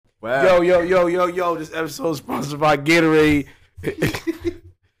Wow. Yo. This episode is sponsored by Gatorade.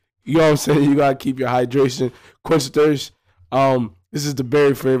 You know what I'm saying? You gotta keep your hydration, quench thirst. This is the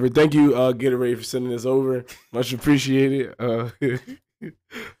berry flavor. Thank you, Gatorade, for sending this over. Much appreciated.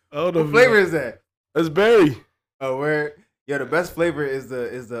 What flavor is that? It's berry. Oh, where? Yo, the best flavor is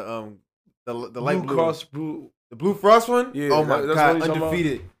the light blue. Cross blue. The blue frost one? Yeah. Oh my that's god, what you're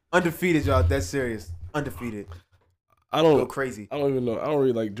undefeated. Undefeated, y'all. That's serious. Undefeated. I Go don't. crazy. I don't even know. I don't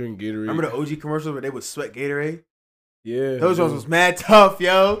really like drink Gatorade. Remember the OG commercials where they would sweat Gatorade? Yeah. Those ones was mad tough,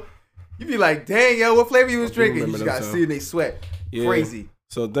 yo. You be like, dang, yo, what flavor you was drinking? You remember just gotta them see they sweat. Yeah. Crazy.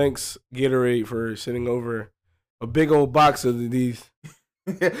 So thanks Gatorade for sending over a big old box of these.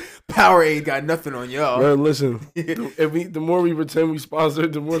 Powerade got nothing on y'all. Bro, listen, the more we pretend we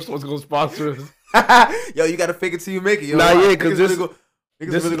sponsored, the more someone's gonna sponsor us. Yo, you gotta fake it till you make it. Yo, Nah, yeah, because this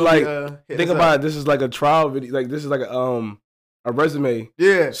this is like, think about it. This is like a trial video. Like this is like a resume.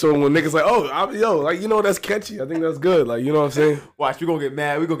 Yeah. So when niggas like, oh, that's catchy. I think that's good. Like, you know what I'm saying? Watch, we gonna get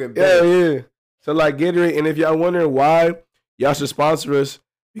mad. We gonna get better. better. Yeah. So like Gatorade, and if y'all wondering why, y'all should sponsor us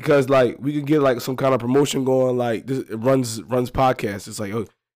because like we could get like some kind of promotion going. Like this it runs podcasts. It's like, oh,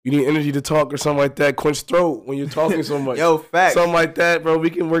 you need energy to talk or something like that. Quench throat when you're talking so much. Yo, facts. Something like that, bro.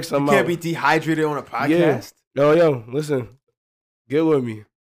 We can work something out. You can't be dehydrated on a podcast. Yeah. Yo, listen. Get with me.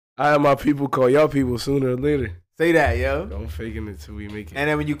 I have my people call y'all people sooner or later. Say that, yo. I'm faking it till we make it. And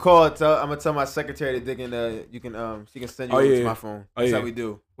then when you call, I'm gonna tell my secretary that she can send you over to my phone. That's how we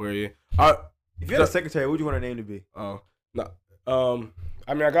do. Where you? If you had a secretary, what would you want her name to be? Oh, no.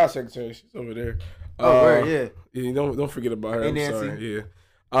 I mean, I got a secretary. She's over there. Oh, word, yeah. Yeah, don't forget about her. Hey, I'm Nancy. sorry.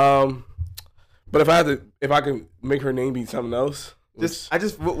 Yeah. But if I can make her name be something else, what's a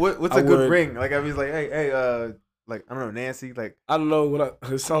good ring? Like I was like, hey, like I don't know, Nancy. Like I don't know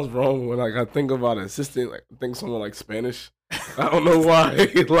it sounds wrong when like I think about an assistant. Like I think someone like Spanish. I don't know why.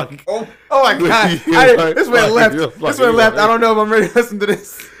 Like oh my god, this went left. This went left. I don't know if I'm ready to listen to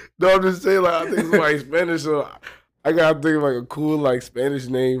this. No, I'm just saying like I think somebody Spanish. So I gotta think of like a cool like Spanish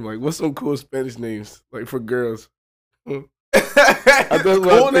name. Like what's some cool Spanish names like for girls?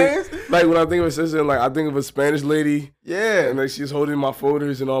 Cool names? Like when I think of assistant, like I think of a Spanish lady. Yeah. And like she's holding my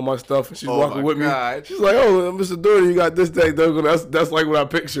folders and all my stuff and she's walking with God. me. She's like, oh, Mr. Doherty, you got this, that. That's like what I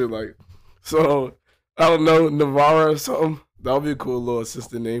picture. Like, so I don't know, Navarra or something. That would be a cool little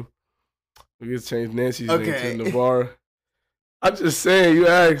assistant name. We could change Nancy's name to Navarra. I'm just saying, you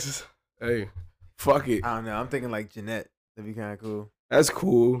asked. Hey, fuck it. I don't know. I'm thinking like Jeanette. That'd be kind of cool. That's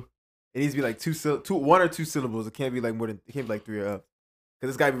cool. It needs to be like one or two syllables. It can't be like more than. It can't be like three or up. Cause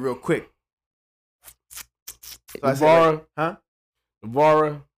it's gotta be real quick. So Navarra. Like, huh?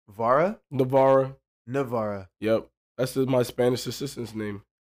 Navarra. Navarra. Yep. That's just my Spanish assistant's name.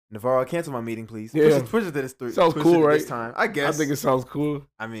 Navarro, cancel my meeting, please. Yeah. Push it to this three. Sounds cool, right? This time. I guess. I think it sounds cool.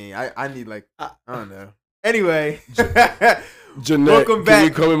 I mean, I need like I don't know. Anyway, Jeanette, welcome back. Can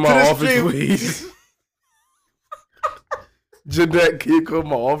you come in my office, stream. please? Jeanette, can you come in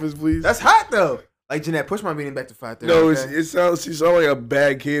my office, please? That's hot though. Like Jeanette, push my meeting back to 5:30. No, okay? she sounds like a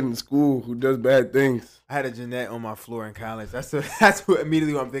bad kid in school who does bad things. I had a Jeanette on my floor in college. That's what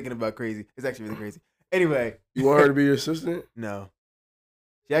immediately what I'm thinking about. Crazy. It's actually really crazy. Anyway, you want her to be your assistant? No,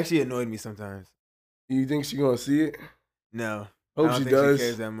 she actually annoyed me sometimes. You think she's gonna see it? No, Hope I don't she think does. She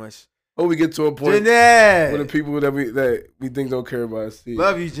cares that much. Hope we get to a point Jeanette, where the people that we think don't care about us see.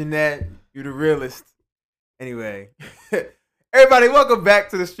 Love you, Jeanette. You're the realest. Anyway, everybody, welcome back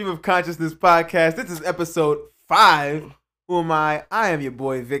to the Stream of Consciousness podcast. This is episode 5. Who am I? I am your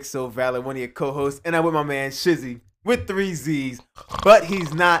boy Vic So Valid, one of your co-hosts, and I'm with my man Shizzy with 3 Z's. But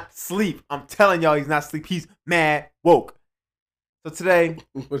he's not sleep. I'm telling y'all, he's not sleep. He's mad woke. So today,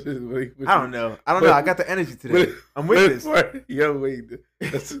 I don't know. I got the energy today. I'm with this. Yo, wait.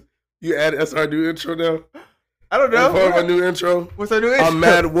 That's our new intro now? I don't know. That's part of our new intro. What's our new intro? I'm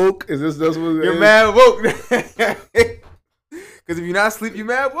mad woke. That's what it You're is? mad woke. Because if you're not asleep, you're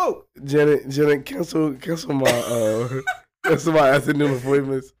mad woke. Janet, cancel my cancel my afternoon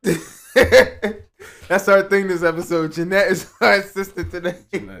appointments. That's our thing this episode. Jeanette is our assistant today.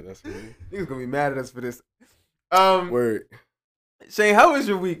 Jeanette, that's me. Niggas gonna be mad at us for this. Word. Shane, how was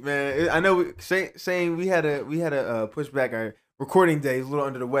your week, man? I know Shane, we had a push back our recording day. He's a little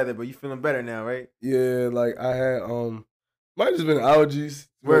under the weather, but you feeling better now, right? Yeah, like I had might just been allergies.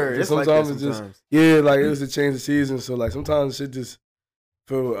 Word. It's sometimes like it's just it was a change of season. So like sometimes shit just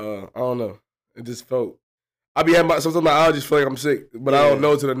feel I don't know. It just felt sometimes my allergies feel like I'm sick, but I don't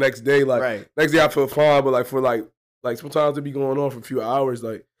know till the next day. Like next day I feel fine, but like for like sometimes it be going on for a few hours,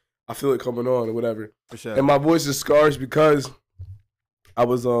 like I feel it coming on or whatever. For sure. And my voice is scarce because I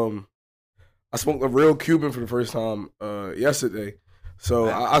was I smoked a real Cuban for the first time yesterday. So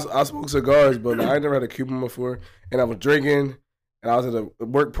I smoke cigars, but I never had a Cuban before. And I was drinking, and I was at a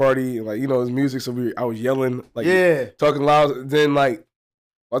work party, and it was music, so I was yelling, talking loud. Then by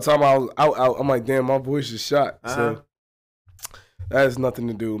the time I was out, I'm like, damn, my voice is shot. So that has nothing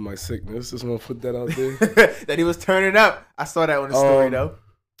to do with my sickness. Just want to put that out there. That he was turning up. I saw that on the story though.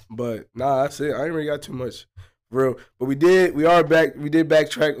 But nah, that's it. I ain't really got too much, real. But we are back. We did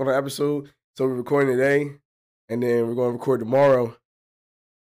backtrack on the episode, so we're recording today, and then we're going to record tomorrow.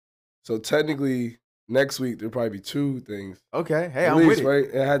 So technically, next week there'll probably be 2 things. Okay, hey, I'm with it. Right?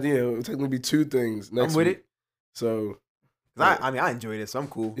 It'll technically be 2 things next week. I'm with it. So, I enjoyed it, so I'm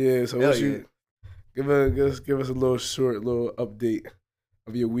cool. Yeah. So what you give us a little short update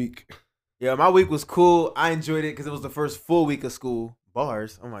of your week. Yeah, my week was cool. I enjoyed it because it was the first full week of school.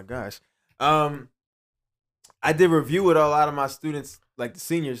 Bars. Oh my gosh. I did review with a lot of my students, like the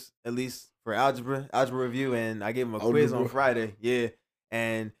seniors, at least for algebra review, and I gave them a quiz on Friday. Yeah,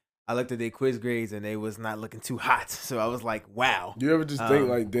 and I looked at their quiz grades, and they was not looking too hot. So I was like, wow. You ever just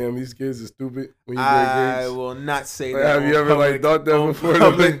think damn, these kids are stupid when you grade grades? I will not say that. Have you ever thought that before?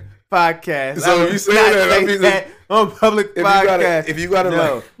 Public podcast. So if you say that on public podcast. If you got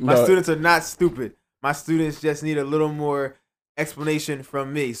to my students are not stupid. My students just need a little more explanation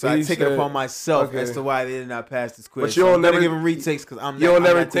from me, so I take it upon myself as to why they did not pass this quiz. But you don't never give them retakes because I'm. You don't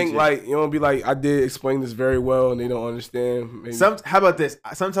never think you don't be like, I did explain this very well and they don't understand. Maybe. How about this?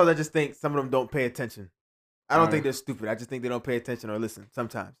 Sometimes I just think some of them don't pay attention. I don't think they're stupid. I just think they don't pay attention or listen.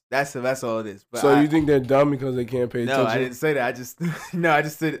 Sometimes that's all it is. But so you think they're dumb because they can't pay attention? No, I didn't say that. I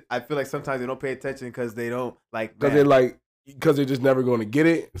just said I feel like sometimes they don't pay attention because they don't like. Because they're just never going to get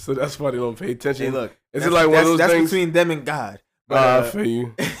it. So that's why they don't pay attention. Hey, look, is it like one of those that's things? Between them and God. I feel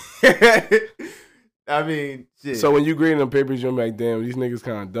you. I mean, shit. So when you grading them papers, you're like, damn, these niggas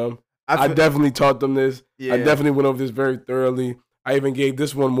kind of dumb. I definitely taught them this. Yeah. I definitely went over this very thoroughly. I even gave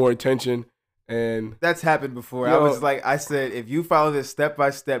this one more attention. And that's happened before. I said, if you follow this step by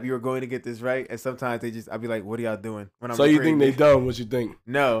step, you're going to get this right. And sometimes I'd be like, what are y'all doing? So you think they dumb? What you think?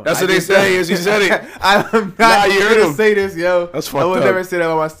 No. That's what they say. As you said it. I'm not going to say this, yo. That's fucked up. I would never say that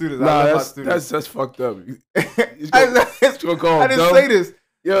about my students. Nah, I love my students. That's fucked up. I didn't say this.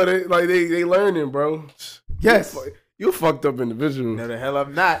 Yo, they learning, bro. Yes. You a fucked up individual. No, the hell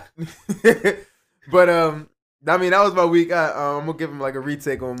I'm not. But I mean, that was my week. I'm gonna give them like a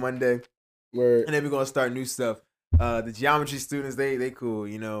retake on Monday. Word. And then we're gonna start new stuff. The geometry students, they cool.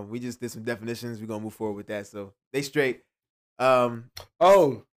 You know, we just did some definitions. We're gonna move forward with that. So they straight. The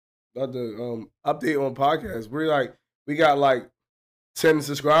update on podcast. We got like 10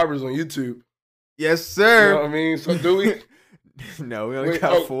 subscribers on YouTube. Yes, sir. You know what I mean? So do we? No, we only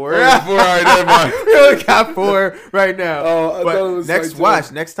got 4. 4. All right, never mind. We only got 4 right now. Oh, but it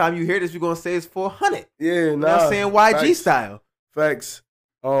was next time you hear this, we're gonna say it's 400. Yeah, you know what I'm saying? YG facts. Style. Facts.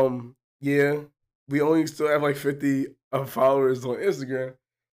 Yeah, we only still have like 50 followers on Instagram,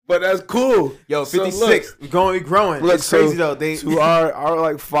 but that's cool. Yo, 56. So look, we're growing. Look, it's crazy though. To our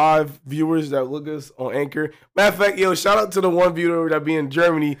like 5 viewers that look us on Anchor. Matter of fact, yo, shout out to the one viewer that be in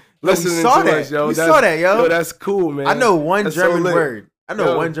Germany listening to us, yo. We saw that, yo. Yo, that's cool, man. I know one German word.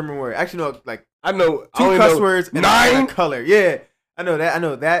 One German word. Actually, no, like I know 2 cuss words and 9 color. Yeah, I know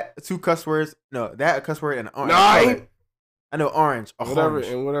that 2 cuss words. No, that a cuss word and an orange 9. Color. I know orange. Whatever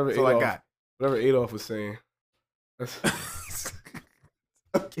That's all I got. Whatever Adolf was saying.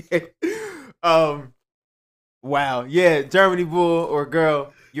 Okay. Wow. Yeah, Germany bull or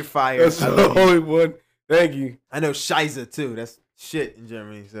girl, you're fired. That's the only one. Thank you. I know Scheiße too. That's shit in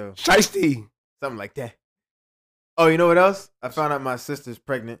Germany. So Scheisty. Something like that. Oh, you know what else? I found out my sister's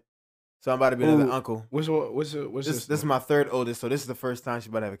pregnant. So I'm about to be another uncle. Which one? What's this is my 3rd oldest, so this is the first time she's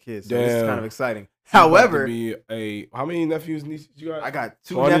about to have a kid. So Damn. This is kind of exciting. However, how many nephews, nieces you got? I got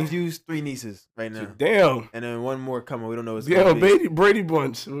 2 nephews, 3 nieces right now. Damn. And then 1 more coming. We don't know what's going to be. Brady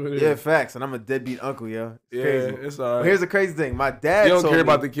Bunch. Yeah, facts. And I'm a deadbeat uncle, yo. It's crazy. It's all right. But here's the crazy thing. My dad You don't care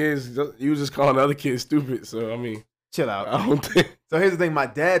about the kids. You just calling the other kids stupid. So, I mean. Chill out. I don't think. So here's the thing. My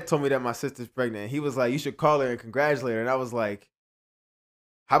dad told me that my sister's pregnant. He was like, you should call her and congratulate her. And I was like,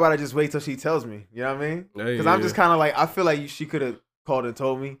 how about I just wait till she tells me? You know what I mean? Because I'm just kind of like, I feel like she could have called and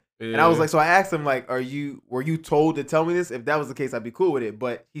told me. Yeah. And I was like, so I asked him, like, were you told to tell me this? If that was the case, I'd be cool with it.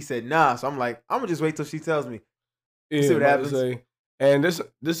 But he said, nah. So I'm like, I'm going to just wait till she tells me. Yeah, see what happens. And this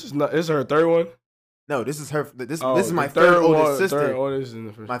is her 3rd one? No, this is her. This is my 3rd oldest sister. 3rd oldest and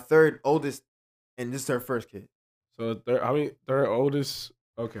the first. My 3rd oldest, and this is her first kid. So 3rd oldest?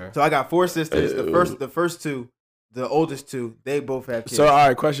 Okay. So I got 4 sisters. The first 2, the oldest 2, they both have kids. So all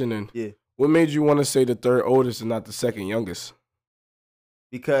right, question then. Yeah. What made you want to say the 3rd oldest and not the 2nd youngest?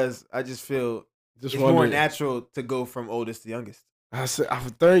 Because I just feel it's more natural to go from oldest to youngest. I said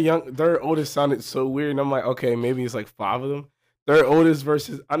third oldest sounded so weird, and I'm like, okay, maybe it's like 5 of them. Third oldest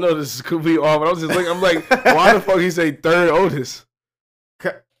versus, I know this is completely off, but I was just like, I'm like, why the fuck he say third oldest?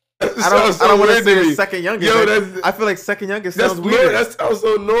 I don't want to say the second youngest. Yo, I feel like second youngest sounds weird. That sounds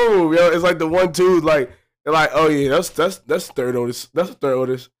so normal, yo. It's like the 1, 2, like they're like, oh yeah, that's third oldest. That's the third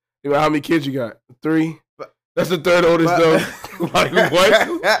oldest. You know, how many kids you got? 3. That's the third oldest though. Like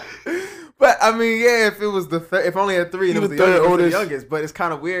what? But I mean, yeah, if it was if only had 3 and it was the youngest, but it's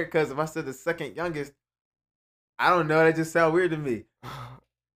kind of weird because if I said the second youngest, I don't know, that just sounds weird to me.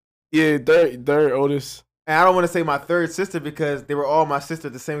 Yeah, third oldest. And I don't want to say my third sister because they were all my sister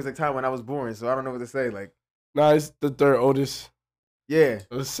at the same exact time when I was born, so I don't know what to say. Like, nah, it's the third oldest. Yeah,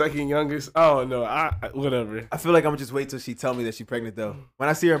 the second youngest. Oh no, whatever. I feel like I'm gonna just wait till she tell me that she's pregnant though. When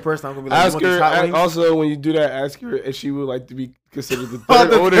I see her in person, I'm gonna be like, ask her. Also, when you do that, ask her if she would like to be considered the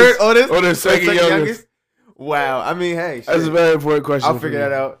third oldest or the second youngest. Wow, I mean, hey, that's a very important question. I'll figure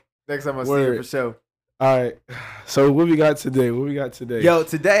that out next time I see her for sure. All right, so what we got today? Yo,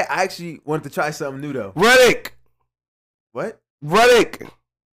 today I actually wanted to try something new though. Reddit. What? Reddit.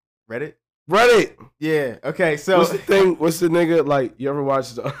 Yeah. Okay. So what's the thing? What's the nigga like? You ever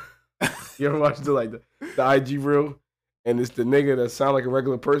watch the the IG reel, and it's the nigga that sound like a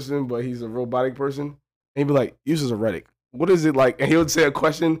regular person, but he's a robotic person, and he be like, "Uses a Reddit. What is it like?" And he would say a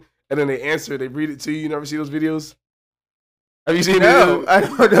question, and then they answer. They read it to you. You never see those videos? Have you seen it? No, I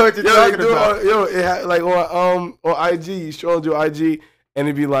don't know what you're talking about. It had, like on IG, you scroll through IG, and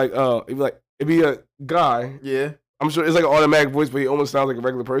it'd be a guy. Yeah. I'm sure it's like an automatic voice, but he almost sounds like a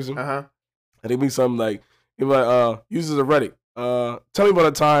regular person. Uh-huh. And it'd be something like, he'd be like, uses a Reddit. Tell me about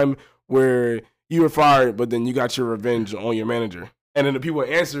a time where you were fired, but then you got your revenge on your manager. And then the people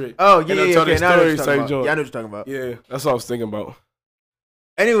answer it. Oh, yeah, yeah, okay. Now I know what you're talking about. Yeah, I know what you're talking about. Yeah, that's what I was thinking about.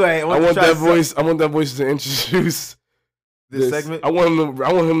 Anyway, I want that voice to introduce this segment. I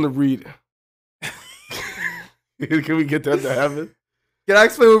want him to read. Can we get that to happen? Can I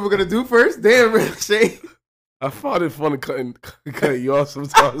explain what we're gonna do first? Damn, Shane. I find it fun to cut you off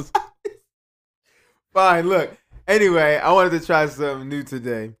sometimes. Fine, look. Anyway, I wanted to try something new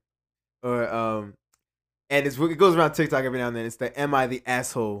today. And it goes around TikTok every now and then. It's the Am I the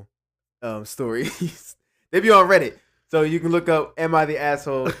Asshole stories. They be on Reddit. So you can look up Am I the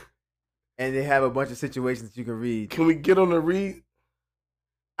Asshole, and they have a bunch of situations that you can read. Can we get on the read?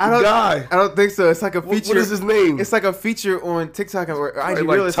 I don't think so. It's like a feature. What is his name? It's like a feature on TikTok or IG like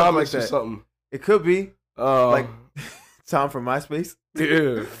Reel or something like that. Or something. It could be. Like Tom from MySpace.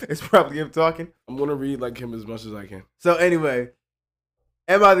 Yeah. It's probably him talking. I'm going to read like him as much as I can. So anyway,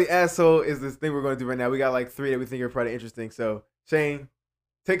 Am I the Asshole is this thing we're going to do right now. We got like 3 that we think are probably interesting. So Shane,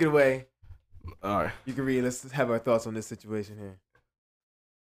 take it away. All right. You can read. Let's have our thoughts on this situation here.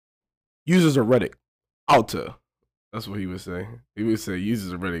 Users of Reddit. Alta. That's what he would say. He would say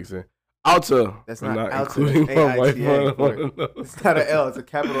users of Reddit. Say, Alta. That's not Alta. Including my wife. It's not an L. It's a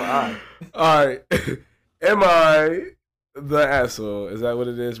capital I. All right. Am I the asshole? Is that what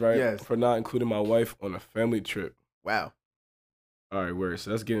it is, right? Yes. For not including my wife on a family trip. Wow. All right, word.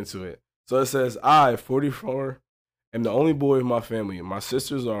 So let's get into it. So it says, I, 44, am the only boy of my family. My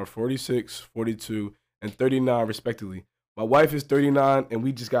sisters are 46, 42, and 39, respectively. My wife is 39, and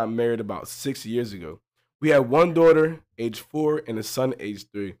we just got married about 6 years ago. We have 1 daughter, age 4, and a son, age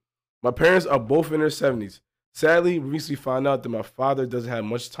 3. My parents are both in their 70s. Sadly, we recently found out that my father doesn't have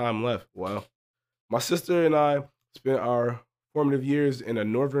much time left. Wow. My sister and I spent our formative years in a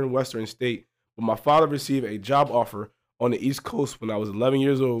northern western state, but my father received a job offer on the East Coast when I was 11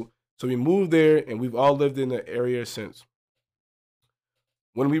 years old, so we moved there, and we've all lived in the area since.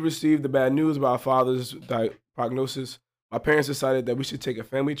 When we received the bad news about our father's prognosis, my parents decided that we should take a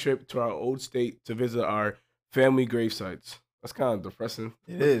family trip to our old state to visit our family grave sites. That's kind of depressing.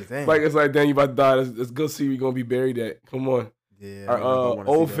 It is, damn. Like, it's like, damn, you about to die. Let's go see where you're going to be buried at. Come on. Yeah. Our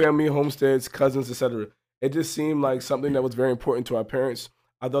old family, homesteads, cousins, etc. It just seemed like something that was very important to our parents.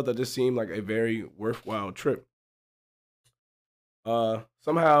 I thought that just seemed like a very worthwhile trip.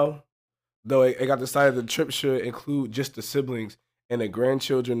 Somehow, though, it got decided the trip should include just the siblings and the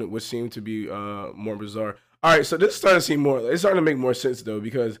grandchildren, which seemed to be more bizarre. All right, so this started to seem more. It's starting to make more sense though,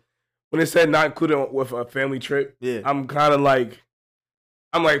 because when it said not included with a family trip, yeah, I'm kind of like,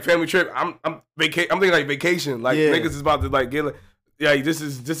 family trip. I'm thinking like vacation. Like niggas is about to like get like, yeah. This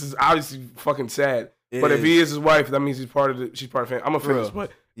is obviously fucking sad. But if he is his wife, that means she's part of family. I'm a finish,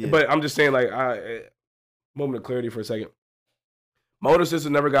 but I'm just saying like moment of clarity for a second. My older sister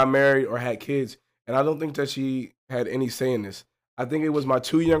never got married or had kids, and I don't think that she had any say in this. I think it was my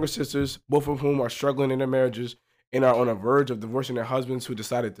 2 younger sisters, both of whom are struggling in their marriages and are on the verge of divorcing their husbands, who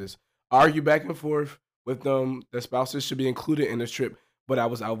decided this. I argued back and forth with them, the spouses should be included in this trip, but I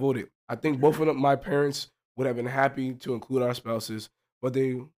was outvoted. I think both of them, my parents would have been happy to include our spouses, but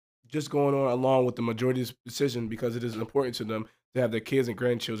they just going on along with the majority's decision because it is important to them to have their kids and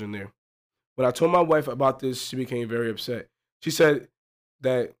grandchildren there. When I told my wife about this, she became very upset. She said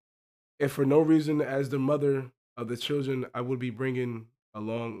that if for no reason, as the mother of the children, I would be bringing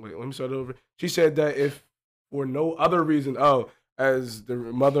along. Wait, let me start over. She said that if for no other reason, as the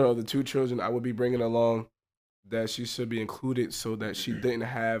mother of the two children, I would be bringing along, that she should be included so that she didn't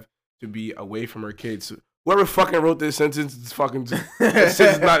have to be away from her kids. Whoever fucking wrote this sentence is fucking. It's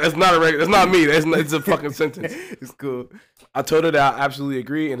not me. It's a fucking sentence. It's cool. I told her that I absolutely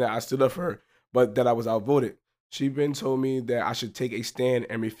agree and that I stood up for her, but that I was outvoted. She been told me that I should take a stand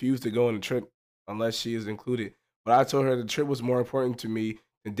and refuse to go on the trip unless she is included. But I told her the trip was more important to me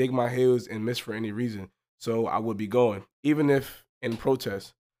than dig my heels and miss for any reason. So I would be going, even if in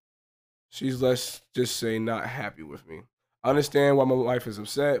protest. She's, let's just say, not happy with me. I understand why my wife is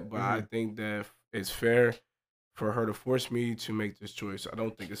upset, but I think that it's fair for her to force me to make this choice. I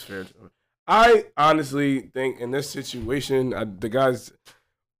don't think it's fair to her. I honestly think in this situation,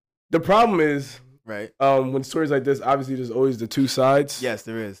 the problem is, right? When stories like this, obviously there's always the two sides. Yes,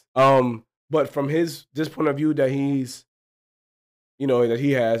 there is. But from this point of view that he's, that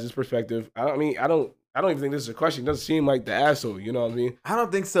he has his perspective, I don't even think this is a question. It doesn't seem like the asshole, you know what I mean? I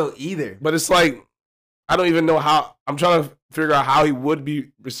don't think so either. But it's like, I don't even know how. I'm trying to figure out how he would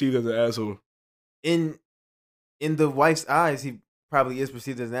be perceived as an asshole. In the wife's eyes, he probably is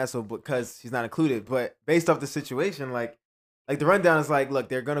perceived as an asshole because she's not included. But based off the situation, like the rundown is like, look,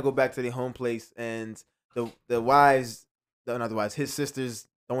 they're gonna go back to their home place, and his sisters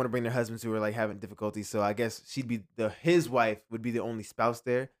don't want to bring their husbands who are like having difficulties. So I guess his wife would be the only spouse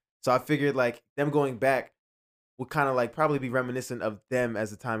there. So I figured like them going back would kind of like probably be reminiscent of them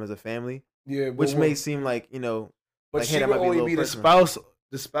as a time as a family. Yeah, which may seem like, but like, she would only be the spouse.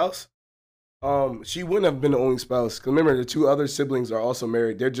 The spouse. She wouldn't have been the only spouse. Cause remember, the two other siblings are also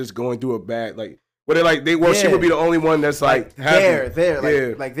married. They're just going through a bad she would be the only one that's like there. I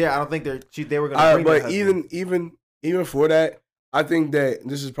don't think they were gonna. Bring but even for that, I think that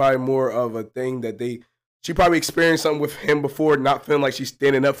this is probably more of a thing that she probably experienced something with him before, not feeling like she's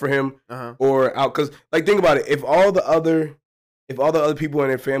standing up for him or out. Cause like think about it, if all the other people in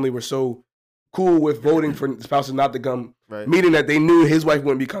their family were so cool with voting for the spouses not to come, right, meaning that they knew his wife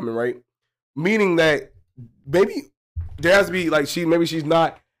wouldn't be coming, right? Meaning that maybe there has to be like maybe she's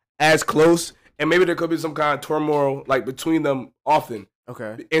not as close, and maybe there could be some kind of turmoil like between them often.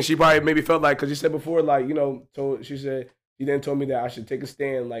 Okay. And she probably maybe felt like, because you said before, like, she said she then told me that I should take a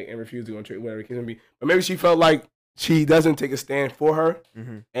stand, like, and refuse to go on trip, whatever it can be. But maybe she felt like she doesn't take a stand for her,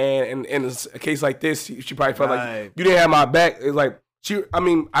 and in a case like this, she probably felt like you didn't have my back. It's like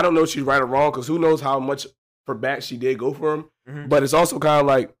I don't know if she's right or wrong, because who knows how much for back she did go for him. But it's also kind of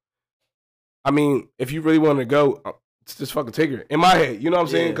like, if you really want to go, just fucking take her. In my head, you know what I'm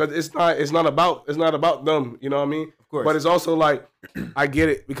saying? Because it's not about them. You know what I mean? Of course. But it's also like, I get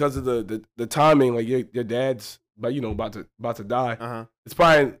it because of the timing. Like your dad's, about to die. It's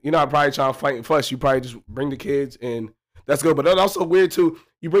probably, you're not probably trying to fight and fuss. You probably just bring the kids, and that's good. But that's also weird too.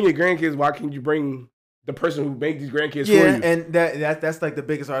 You bring your grandkids. Why can't you bring the person who made these grandkids for you? Yeah, and that's like the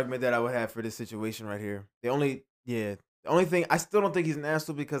biggest argument that I would have for this situation right here. The only thing, I still don't think he's an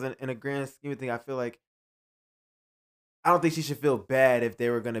asshole, because in a grand scheme of things, I feel like I don't think she should feel bad if they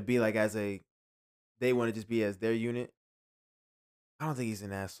were gonna be like they want to just be as their unit. I don't think he's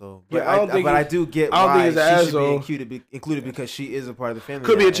an asshole, but I do get why she should be included because she is a part of the family.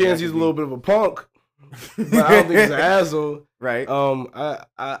 Could be a chance he's a little bit of a punk, but I don't think he's an asshole. Right.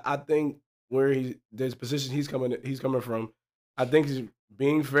 I think there's position he's coming from, I think he's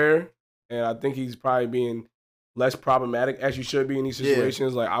being fair, and I think he's probably being less problematic as you should be in these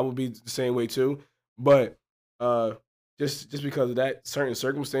situations. Like I would be the same way too, but just because of that certain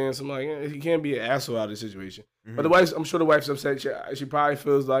circumstance, I'm like, he can't be an asshole out of the situation. But I'm sure the wife's upset. She probably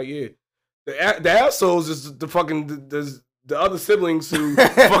feels like, the assholes is the fucking the other siblings who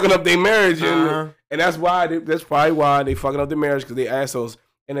fucking up their marriage, and that's probably why they fucking up their marriage, because they assholes.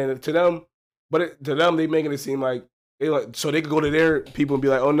 And then to them, they making it seem like so they could go to their people and be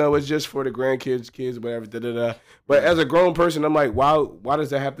like, oh no, it's just for the grandkids, kids, whatever. But as a grown person, I'm like, why does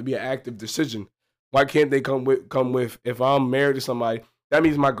that have to be an active decision? Why can't they come with? If I'm married to somebody, that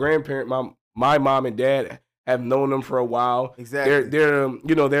means my grandparent, my mom and dad have known them for a while. Exactly. They're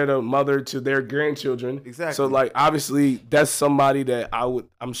the mother to their grandchildren. Exactly. So like obviously that's somebody that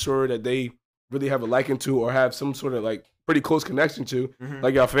I'm sure that they really have a liking to, or have some sort of like pretty close connection to,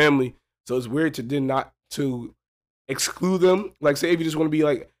 like your family. So it's weird to exclude them. Like say if you just want to be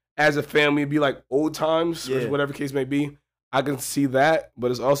like as a family, it'd be like old times, or whatever case may be. I can see that,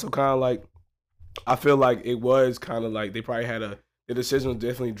 but it's also kind of like, I feel like it was kind of like they probably had the decision was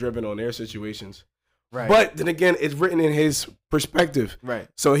definitely driven on their situations. Right. But then again, it's written in his perspective. Right.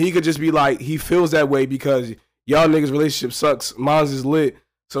 So he could just be like, he feels that way because y'all niggas' relationship sucks. Mine's is lit.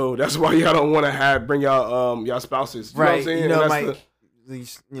 So that's why y'all don't want to bring y'all spouses. You right. know what I'm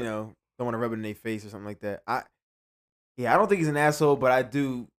saying? Don't want to rub it in their face or something like that. I don't think he's an asshole, but I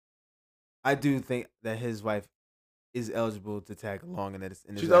do think that his wife is eligible to tag along in this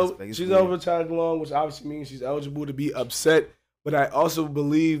aspect. She's over tagging along, which obviously means she's eligible to be upset. But I also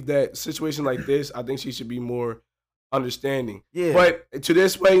believe that situation like this, I think she should be more understanding. Yeah. But to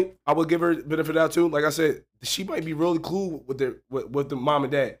this way, I would give her a benefit of that too. Like I said, she might be really cool with the mom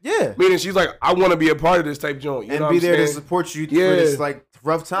and dad. Yeah. Meaning she's like, I want to be a part of this type joint. You and know be what there I'm to support you through this like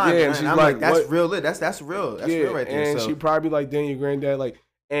rough time. Yeah. And I'm like, that's real lit. That's real. That's real right there. And she probably like, dang, your granddad, like,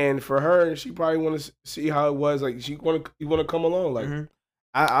 and for her, she probably want to see how it was. Like, you want to come along. Like,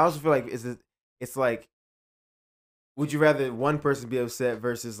 I also feel like it's like, would you rather one person be upset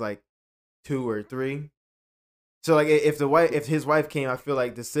versus like 2 or 3? So like if his wife came, I feel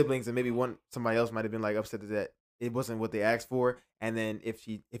like the siblings and maybe somebody else might have been like upset that it wasn't what they asked for. And then if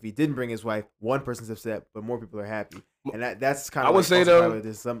he didn't bring his wife, one person's upset, but more people are happy. And that's kind of I would say though.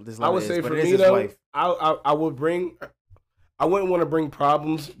 I would say for me though, I would bring. I wouldn't want to bring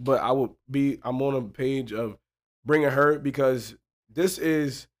problems, but I'm on a page of bringing her because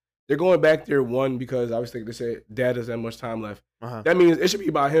they're going back there because I was thinking they said dad doesn't have much time left. That means it should be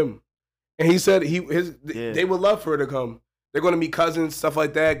about him. And he said they would love for her to come. They're going to meet cousins, stuff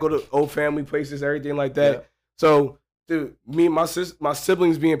like that, go to old family places, everything like that. Yeah. So me and my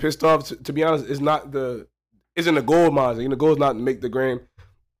siblings being pissed off, to be honest, isn't a goal of mine. The goal is not to make to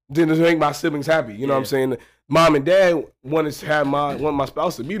make my siblings happy. You know what I'm saying? Mom and dad want my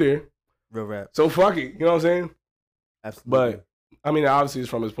spouse to be there. Real rap. So fuck it. You know what I'm saying? Absolutely. But I mean, obviously it's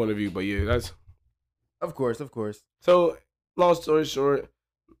from his point of view, but yeah, that's of course. So long story short,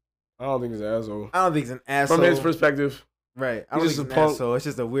 I don't think he's an asshole. I don't think he's an asshole from his perspective. Right. I don't think he's an asshole. It's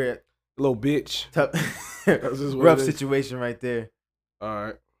just a weird little bitch. Rough situation right there. All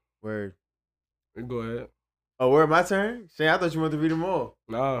right. Word. Go ahead. Oh, word, my turn? Shane, I thought you wanted to read them all.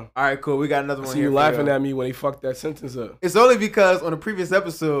 Nah. All right, cool. We got another one here. You laughing at me when he fucked that sentence up. It's only because on a previous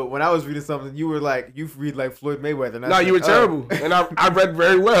episode, when I was reading something, you were like, you read like Floyd Mayweather. No, you were terrible. And I read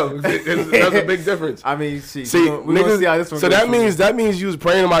very well. That's a big difference. I mean, see we're gonna see how this one so goes. that means you was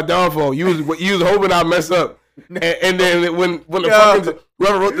praying on my downfall. You was hoping I'd mess up. And then when the fucking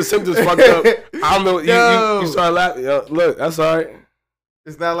whoever wrote the sentence fucked up, I don't know. You started laughing. Look, that's all right.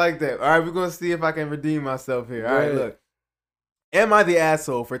 It's not like that. All right, we're going to see if I can redeem myself here. All right, look. Am I the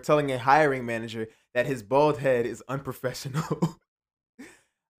asshole for telling a hiring manager that his bald head is unprofessional?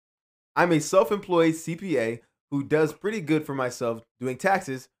 I'm a self-employed CPA who does pretty good for myself doing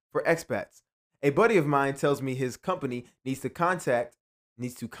taxes for expats. A buddy of mine tells me his company needs to contract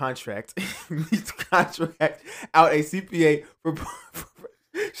out a CPA for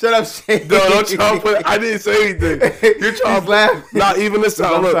shut up, Shane. No, don't try to put. I didn't say anything. You're trying to laugh. Not even this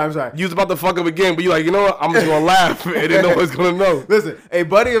time. I'm sorry. You was about to fuck up again, but you're like, you know what? I'm just gonna laugh, and then no one's gonna know. Listen, a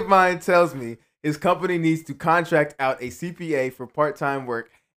buddy of mine tells me his company needs to contract out a CPA for part-time work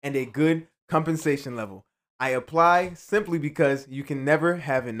and a good compensation level. I apply simply because you can never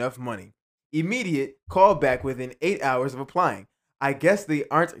have enough money. Immediate call back within 8 hours of applying. I guess they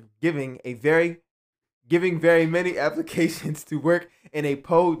aren't giving very many applications to work in a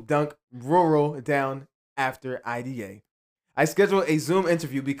podunk rural down after IDA. I scheduled a Zoom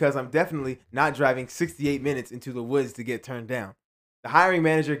interview because I'm definitely not driving 68 minutes into the woods to get turned down. The hiring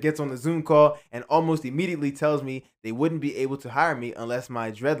manager gets on the Zoom call and almost immediately tells me they wouldn't be able to hire me unless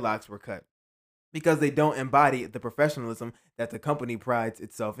my dreadlocks were cut, because they don't embody the professionalism that the company prides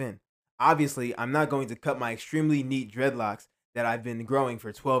itself in. Obviously, I'm not going to cut my extremely neat dreadlocks that I've been growing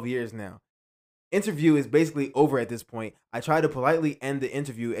for 12 years now. Interview is basically over at this point. I try to politely end the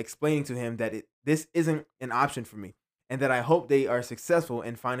interview explaining to him that this isn't an option for me and that I hope they are successful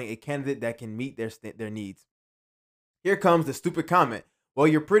in finding a candidate that can meet their needs. Here comes the stupid comment. Well,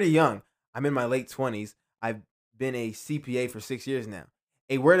 you're pretty young. I'm in my late 20s. I've been a CPA for 6 years now.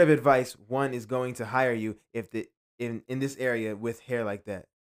 A word of advice, one is going to hire you in this area with hair like that.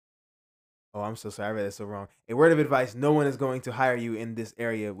 Oh, I'm so sorry. I read that so wrong. A word of advice, no one is going to hire you in this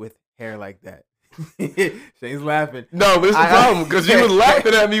area with hair like that. Shane's laughing. No, but it's the problem because you was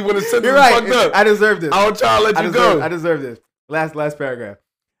laughing at me when the sentence was right. fucked up. I deserve this. I'll try to let you go. I deserve this. Last paragraph.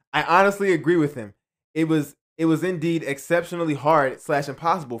 I honestly agree with him. It was indeed exceptionally hard /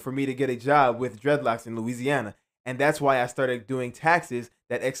 impossible for me to get a job with dreadlocks in Louisiana, and that's why I started doing taxes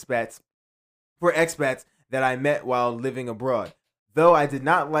that expats that I met while living abroad. Though I did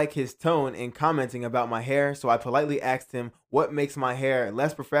not like his tone in commenting about my hair, so I politely asked him what makes my hair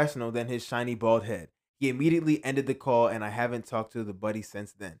less professional than his shiny bald head. He immediately ended the call, and I haven't talked to the buddy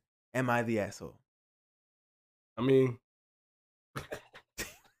since then. Am I the asshole? I mean,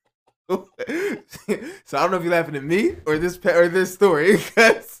 so I don't know if you're laughing at me or this story,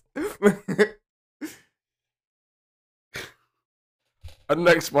 because our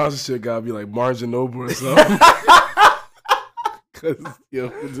next sponsorship gotta be like Barnes and Noble or something. This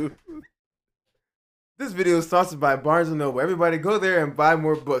video is sponsored by Barnes and Noble. Everybody go there and buy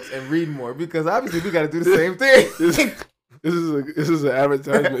more books and read more, because obviously we got to do the same thing. This is an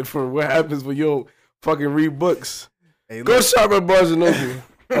advertisement for what happens when you don't fucking read books. Hey, go shop at Barnes and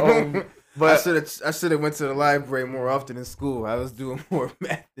Noble. But I should have went to the library more often in school. I was doing more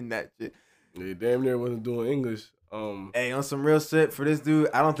math than that shit. Yeah, damn near wasn't doing English. Hey, on some real shit for this dude,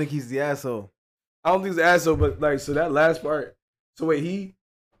 I don't think he's the asshole. I don't think he's the asshole, but like, so that last part. So wait,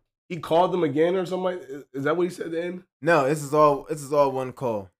 he called them again or something? Is that what he said at the end? No, this is all one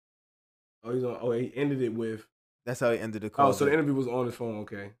call. Oh, he ended it with. That's how he ended the call. Oh, so the interview was on his phone.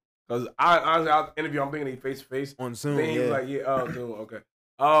 Okay, because I interview. I'm thinking he face to face on Zoom. Then he was like, Zoom. Okay.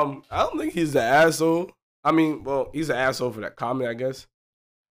 I don't think he's the asshole. I mean, well, he's an asshole for that comment, I guess.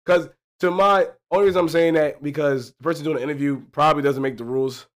 Because only reason I'm saying that because the person doing the interview probably doesn't make the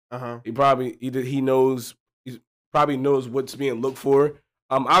rules. He knows what's being looked for.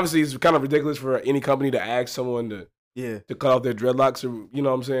 Obviously, it's kind of ridiculous for any company to ask someone to cut off their dreadlocks, or you know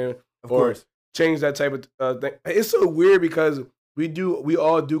what I'm saying, of course, change that type of thing. It's so weird because we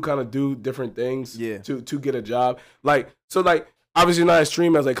all do kind of do different things to get a job. Like obviously not as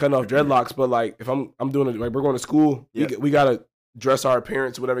extreme as like cutting off dreadlocks, but like if I'm doing it, like we're going to school, we gotta dress our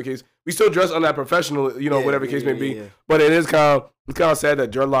appearance, whatever case. We still dress on that professional, whatever case may be. But it is kind of sad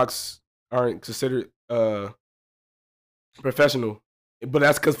that dreadlocks aren't considered professional. But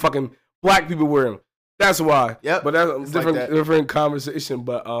that's because fucking black people wear them. That's why. Yep. But that's a different conversation.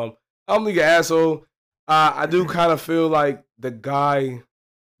 But I don't think an asshole. I do kind of feel like the guy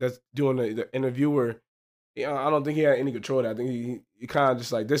that's doing the interviewer. I don't think he had any control of that. I think he kind of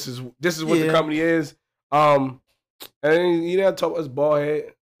just like this is what the company is. And he didn't talk about his bald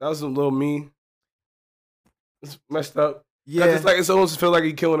head. That was a little mean. It's messed up. Yeah, it's almost feel like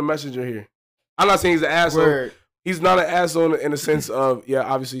he's killing the messenger here. I'm not saying he's an asshole. Word. He's not an asshole in the sense of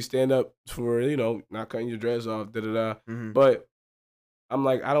obviously stand up for not cutting your dreads off, Mm-hmm. But I'm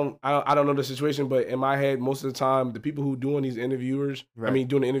like I don't know the situation, but in my head most of the time the people who doing these interviewers, doing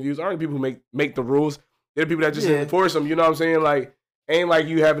the interviews aren't the people who make the rules. They're the people that just enforce them. You know what I'm saying? Like ain't like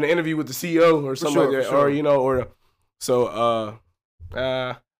you having an interview with the CEO or something like that, or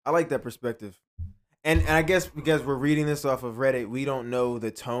I like that perspective. And I guess because we're reading this off of Reddit, we don't know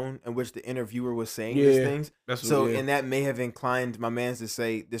the tone in which the interviewer was saying these things. And that may have inclined my mans to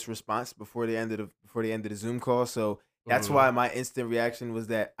say this response before the end of the Zoom call. So that's why my instant reaction was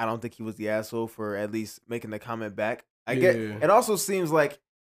that I don't think he was the asshole for at least making the comment back. It also seems like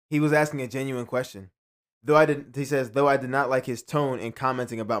he was asking a genuine question. He says, though I did not like his tone in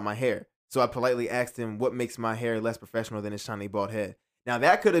commenting about my hair. So I politely asked him what makes my hair less professional than his shiny bald head. Now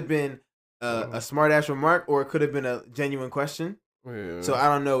that could have been a smart ass remark, or it could have been a genuine question. Yeah. So I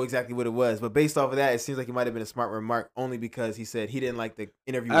don't know exactly what it was, but based off of that, it seems like it might have been a smart remark only because he said he didn't like the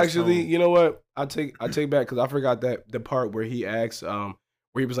interview. Actually, you know what? I take back because I forgot the part where he asked, where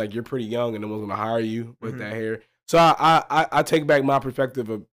he was like, "You're pretty young, and no one's gonna hire you with that hair." So I take back my perspective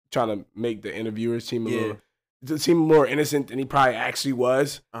of trying to make the interviewers seem more innocent than he probably actually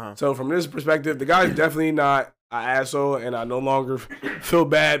was. So from this perspective, the guy's definitely not an asshole, and I no longer feel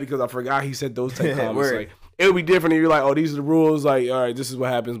bad because I forgot he said those type comments. Like it would be different if you're like, oh, these are the rules. Like, all right, this is what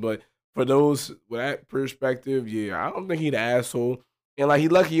happens. But for those with that perspective, I don't think he's an asshole. And like he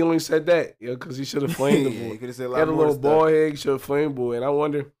lucky he only said that, because he should have flamed the boy. He could have said a lot more. He had a little bald head, should have flamed boy. And I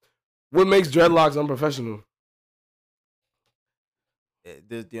wonder what makes dreadlocks unprofessional.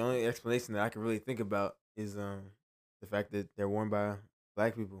 The only explanation that I can really think about is the fact that they're worn by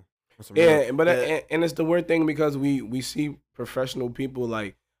black people. And it's the weird thing because we see professional people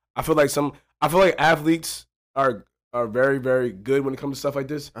like I feel like athletes are very, very good when it comes to stuff like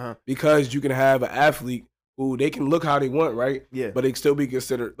this because you can have an athlete who they can look how they want, right? Yeah. But they still be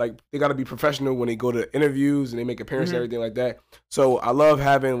considered like they got to be professional when they go to interviews and they make appearances and everything like that. So I love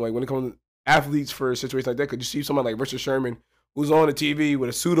having like when it comes to athletes for a situation like that, because you see someone like Richard Sherman who's on the TV with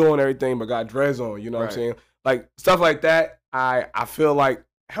a suit on and everything but got dreads on, you know what I'm saying? Like stuff like that, I feel like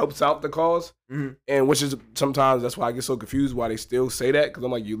helps out the cause, and which is sometimes that's why I get so confused why they still say that, because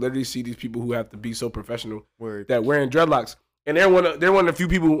I'm like, you literally see these people who have to be so professional that wearing dreadlocks, and they're one of the few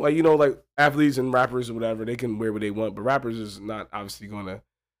people, like, you know, like athletes and rappers or whatever, they can wear what they want, but rappers is not obviously gonna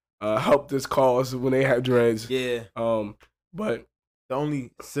help this cause when they have dreads. Yeah. But the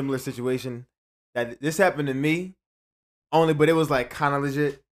only similar situation that this happened to me, but it was like kind of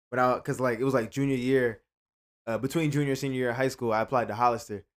legit, because like it was like junior year. Between junior and senior year of high school, I applied to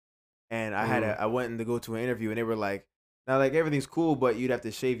Hollister, and I went in to go to an interview, and they were like, "Now, like everything's cool, but you'd have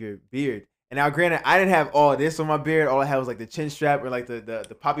to shave your beard." And now, granted, I didn't have all this on my beard. All I had was like the chin strap or like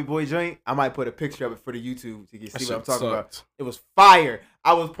the Poppy Boy joint. I might put a picture of it for the YouTube so you can see what I'm talking about. It was fire.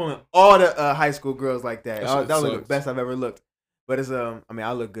 I was pulling all the high school girls like that. That was like the best I've ever looked. But it's I mean,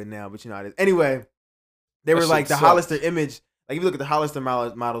 I look good now, but you know how it is. Anyway, they were like the Hollister image. Like if you look at the Hollister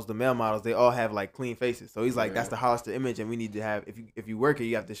models, the male models, they all have like clean faces. So he's like, that's the Hollister image, and we need to have if you work it,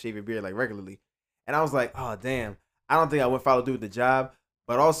 you have to shave your beard like regularly. And I was like, oh damn, I don't think I would follow through with the job.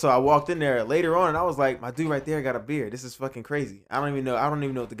 But also, I walked in there later on, and I was like, my dude right there got a beard. This is fucking crazy. I don't even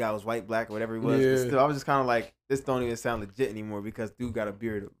know if the guy was white, black, or whatever he was. But still, I was just kind of like, this don't even sound legit anymore because dude got a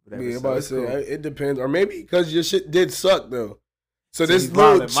beard. Or whatever. Yeah, so cool. It depends, or maybe because your shit did suck though. So this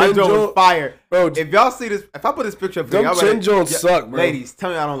little chin joint was fire, bro. If y'all see this, if I put this picture up here, them chin joints suck, bro. Ladies, tell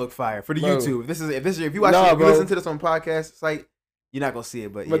me I don't look fire for the YouTube. If you watch if you listen to this on podcast site, you're not gonna see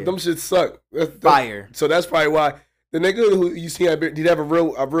it. But them shit suck. Fire. So that's probably why the nigga who you see had beard, did he have a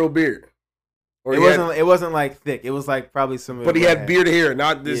real beard? Or it wasn't like thick. It was like probably some. But he had beard hair,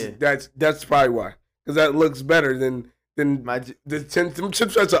 not this. Yeah. That's probably why, because that looks better than. Them chips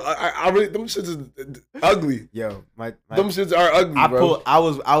are them shits is ugly. Yo, them shits are ugly, bro. I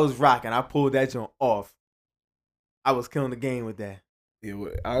was rocking. I pulled that joint off. I was killing the game with that. Yeah,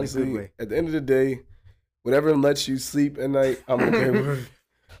 well, honestly, at the end of the day, whatever lets you sleep at night, I'm okay with.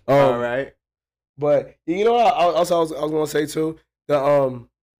 All right, but you know what? I was gonna say too.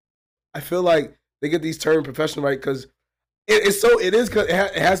 I feel like they get these terms professional right because it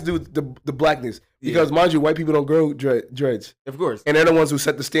has to do with the blackness. Because mind you, white people don't grow dreads. Of course. And they're the ones who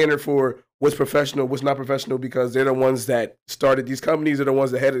set the standard for what's professional, what's not professional, because they're the ones that started these companies, they're the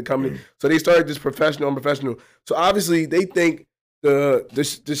ones that headed the company. So they started this professional and unprofessional. So obviously they think the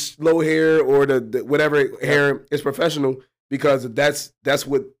slow hair or the whatever hair is professional because that's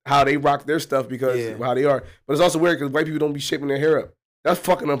how they rock their stuff because of how they are. But it's also weird because white people don't be shaping their hair up. That's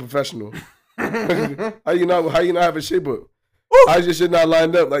fucking unprofessional. How you not have a shape up? How is your shit not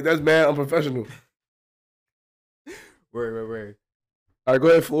lined up? Like that's mad unprofessional. Word. All right, go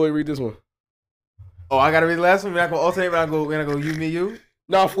ahead, Floyd. Read this one. Oh, I gotta read the last one. We're not gonna alternate. We're gonna go you, me, you.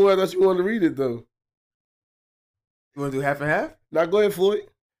 Nah, Floyd. I thought you wanted to read it though. You want to do half and half? Nah, go ahead, Floyd.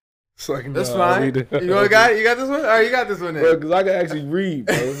 Like, that's fine. You got this one. All right, you got this one. Then. Because I can actually read,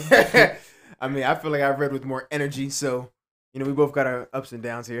 bro. I mean, I feel like I've read with more energy, so we both got our ups and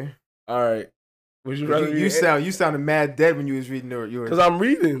downs here. All right. You sounded mad dead when you was reading yours. Because I'm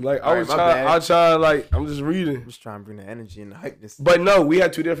reading. Like I'm just reading. I'm just trying to bring the energy and the hypeness. But no, we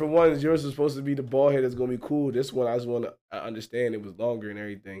had two different ones. Yours is supposed to be the bald head that's gonna be cool. This one I just want to understand it was longer and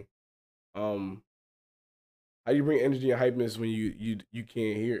everything. How you bring energy and hypeness when you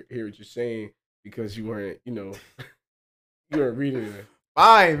can't hear what you're saying because you weren't you weren't reading it.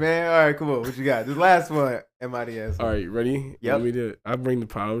 Fine, man. All right, come on. What you got? This last one, MIDS. All right, ready? Yep. I bring the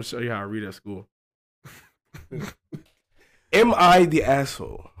power. I'll show you how I read at school. Am I the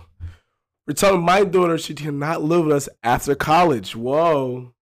asshole? We're telling my daughter she cannot live with us after college.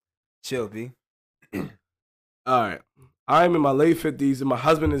 Whoa. Chill, B. All right. I'm in my late 50s and my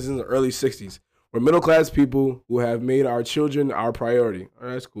husband is in the early 60s. We're middle-class people who have made our children our priority. All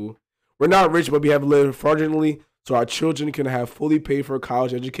right, that's cool. We're not rich, but we have lived fraudulently so our children can have fully paid for a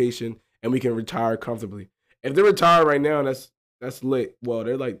college education and we can retire comfortably. If they're retired right now, that's lit. Well,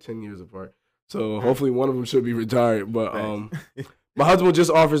 they're like 10 years apart. So hopefully one of them should be retired. But my husband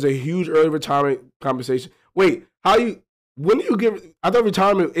just offers a huge early retirement compensation. Wait, when do you get? I thought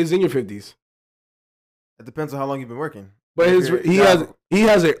retirement is in your 50s. It depends on how long you've been working. But he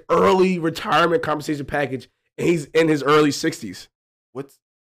has an early retirement compensation package, and he's in his early 60s.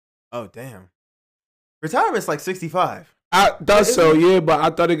 Oh damn! Retirement's like 65. I thought so, yeah, but I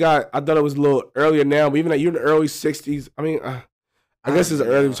thought it was a little earlier now. But even that you're in the early 60s. I mean. I guess it's an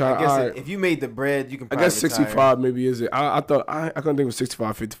early retirement. I guess if you made the bread, you can probably I guess 65 retire. Maybe is it. I thought I couldn't think it was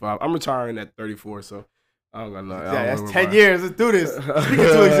 65, 55. I'm retiring at 34, so I don't got nothing. Yeah, that's 10 years. Let's do this. Speaking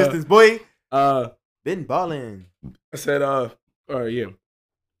to existence, boy. Been balling. I said, all right, yeah.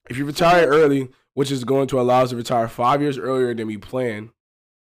 If you retire early, which is going to allow us to retire 5 years earlier than we plan,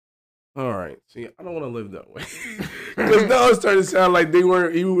 All right. See, I don't want to live that way. Because now it's starting to sound like he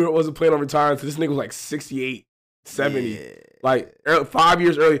wasn't planning on retiring. So this nigga was like 68, 70. Yeah. Like 5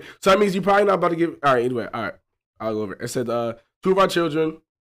 years early. So that means you're probably not about to give. All right, anyway. All right. I'll go over it. It said 2 of our children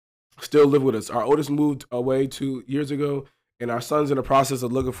still live with us. Our oldest moved away 2 years ago, and our son's in the process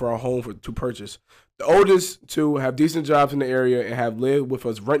of looking for a home to purchase. The oldest 2 have decent jobs in the area and have lived with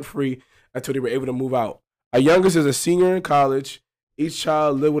us rent-free until they were able to move out. Our youngest is a senior in college. Each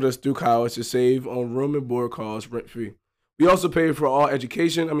child lived with us through college to save on room and board costs rent-free. We also pay for all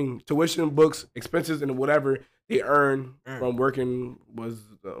education, tuition, books, expenses, and whatever they earn from working.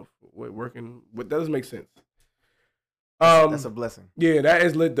 That doesn't make sense. That's a blessing. Yeah, that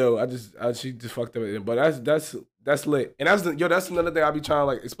is lit though. She just fucked up it, but that's lit. And that's another thing I be trying to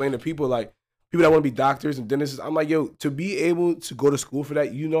like explain to people, like people that want to be doctors and dentists. I'm like, yo, to be able to go to school for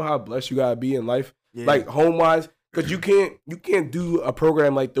that, you know how blessed you gotta be in life, like home wise. Because you can't do a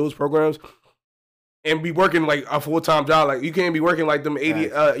program like those programs and be working like a full-time job. Like you can't be working like them 80,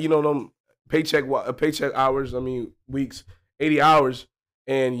 them paycheck hours. Weeks, 80 hours,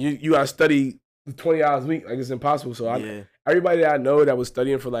 and you gotta study 20 hours a week. Like it's impossible. So everybody that I know that was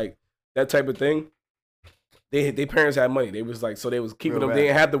studying for like that type of thing, they parents had money. They was like, so they was keeping them. They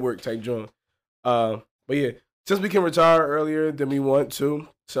didn't have to work type joint. But yeah, since we can retire earlier than we want to,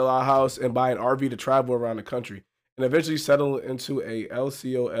 sell our house and buy an RV to travel around the country. And eventually settle into a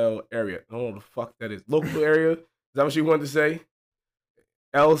LCOL area. I don't know what the fuck that is. Local area? Is that what she wanted to say?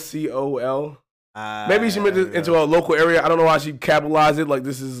 LCOL? Maybe she meant into a local area. I don't know why she capitalized it. Like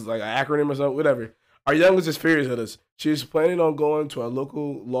this is like an acronym or something. Whatever. Our youngest is furious with us. She's planning on going to a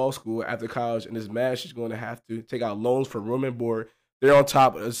local law school after college and is mad she's going to have to take out loans for room and board. They're on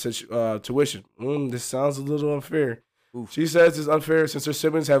top of tuition. This sounds a little unfair. Oof. She says it's unfair since her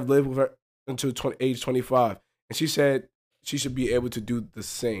siblings have lived with her until age 25. And she said she should be able to do the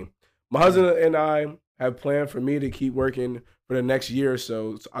same. My husband and I have planned for me to keep working for the next year or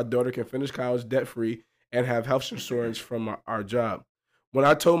so our daughter can finish college debt-free and have health insurance from our job. When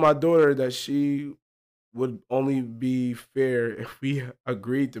I told my daughter that she would only be fair if we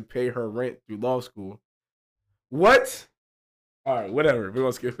agreed to pay her rent through law school. What? All right, whatever. We're going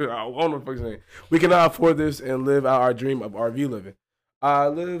to skip it. I don't know what the fuck's name. We cannot afford this and live out our dream of RV living.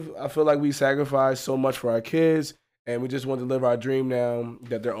 I feel like we sacrificed so much for our kids, and we just want to live our dream now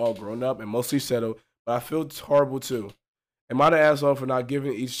that they're all grown up and mostly settled. But I feel horrible too. Am I the asshole for not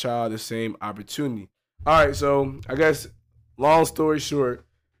giving each child the same opportunity? All right, so I guess long story short,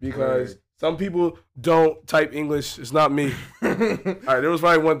 because some people don't type English. It's not me. All right, there was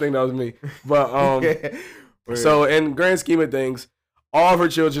probably one thing that was me. But so in grand scheme of things, all of her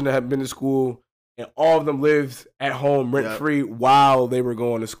children that have been to school, and all of them lived at home rent-free while they were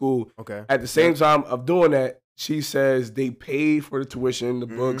going to school. Okay. At the same time of doing that, she says they paid for the tuition, the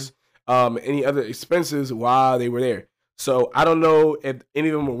books, any other expenses while they were there. So I don't know if any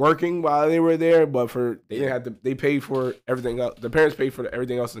of them were working while they were there, but they paid for everything else. The parents paid for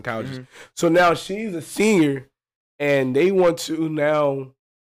everything else in colleges. Mm-hmm. So now she's a senior, and they want to now,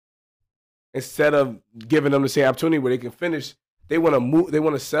 instead of giving them the same opportunity where they can finish, they want to move. They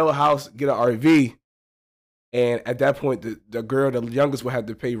want to sell a house, get an RV, and at that point, the girl, the youngest, will have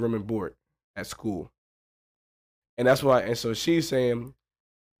to pay room and board at school. And that's why. And so she's saying,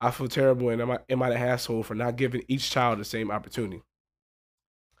 "I feel terrible, and am I the asshole for not giving each child the same opportunity?"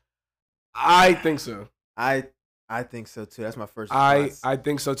 I think so. I think so too. That's my first response. I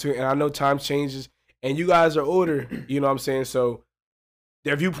think so too, and I know time changes, and you guys are older. You know what I'm saying? So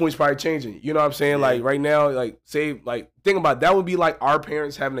their viewpoint's probably changing. You know what I'm saying? Yeah. Like right now, think about it. That would be like our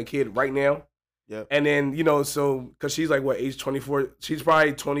parents having a kid right now. Yeah. And then, so because she's like age 24, she's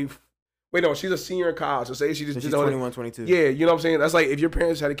probably 20. Wait, no, she's a senior in college. So say she's 21, 22. Yeah, you know what I'm saying? That's like if your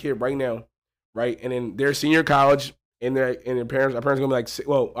parents had a kid right now, right? And then they're senior in college and our parents are gonna be like,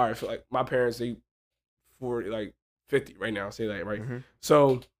 well, all right, so like my parents, they 40, 50 right now, say that, right? Mm-hmm.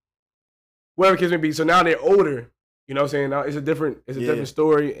 So whatever kids may be, so now they're older. You know what I'm saying? Now it's a different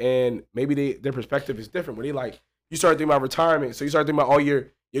story, and maybe their perspective is different. Where you start thinking about retirement, so you start thinking about all your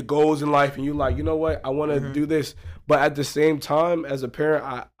goals in life, and you like, you know what, I want to do this. But at the same time, as a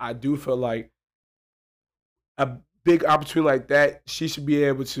parent, I do feel like a big opportunity like that, she should be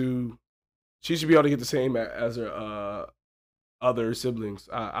able to get the same as her other siblings.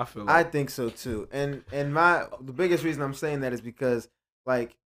 I feel like. I think so too, and the biggest reason I'm saying that is because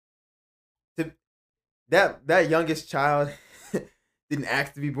that youngest child didn't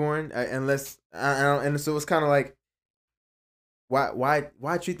ask to be born unless and so it's kind of like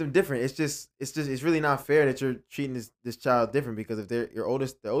why treat them different? It's really not fair that you're treating this child different, because if the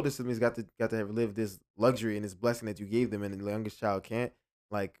oldest siblings got to have lived this luxury and this blessing that you gave them, and the youngest child can't.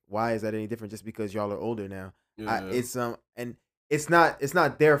 Like, why is that any different just because y'all are older now? Yeah. And it's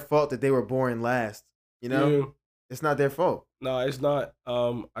not their fault that they were born last. You know, yeah. It's not their fault. No, it's not.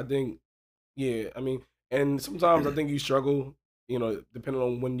 I think, yeah. I mean, and sometimes I think you struggle. You know, depending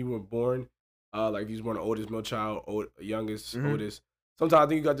on when you were born. Like if you was born the oldest male child, youngest, oldest. Sometimes I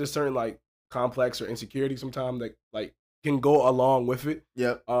think you got this certain like complex or insecurity. Sometimes that like can go along with it.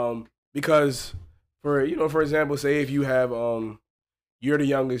 Yep. Because for example, say if you have you're the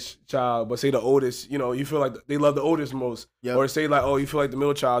youngest child, but say the oldest, you know, you feel like they love the oldest most. Yep. Or say like, oh, you feel like the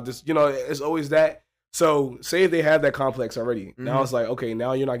middle child. Just, you know, it's always that. So say if they have that complex already. Now it's like, okay,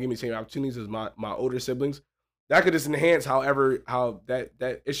 now you're not giving me the same opportunities as my older siblings. That could just enhance how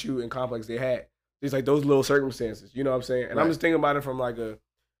that issue and complex they had. It's like those little circumstances. You know what I'm saying? And right. I'm just thinking about it from like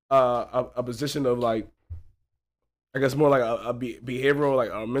a position of like, I guess more like a behavioral, like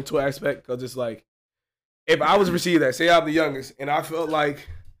a mental aspect. Because it's like, if I was to receive that, say I'm the youngest, and I felt like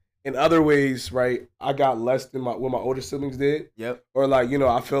in other ways, right, I got less than what my older siblings did. Yep. Or like, you know,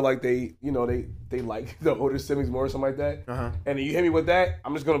 I feel like they like the older siblings more or something like that. Uh-huh. And you hit me with that,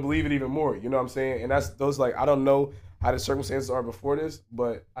 I'm just gonna believe it even more. You know what I'm saying? And that's those like, I don't know how the circumstances are before this,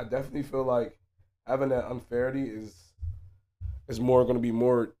 but I definitely feel like having that unfairity is more going to be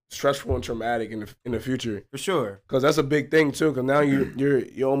more stressful and traumatic in the future. For sure. Because that's a big thing too. Because now you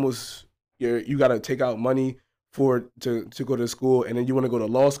got to take out money to go to school, and then you want to go to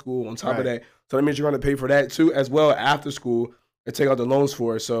law school on top of that. So that means you're going to pay for that too, as well after school, and take out the loans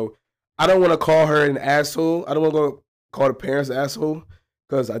for it. So I don't want to call her an asshole. I don't want to go call the parents an asshole,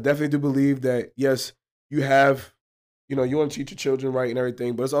 because I definitely do believe that yes, you have, you know, you want to teach your children right and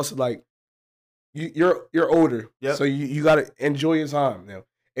everything, but it's also like you're older, so you got to enjoy your time now.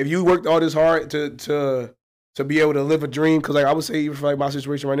 If you worked all this hard to be able to live a dream, because like I would say, even for like my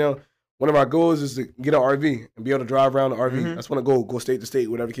situation right now, one of our goals is to get an RV and be able to drive around the RV. That's one goal, go state to state,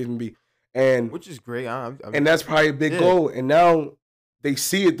 whatever the case may be. And which is great. And that's probably a big goal. And now they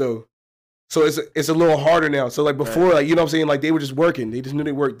see it though. So it's a little harder now. So like before, like, you know what I'm saying? Like they were just working. They just knew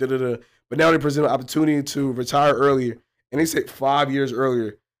they worked, But now they present an opportunity to retire earlier. And they said 5 years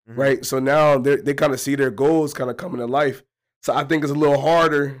earlier, right? So now they kind of see their goals kind of coming to life. So I think it's a little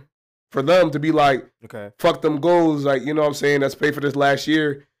harder for them to be like, fuck them goals. Like, you know what I'm saying? Let's pay for this last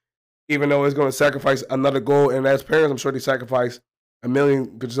year, even though it's going to sacrifice another goal. And as parents, I'm sure they sacrifice a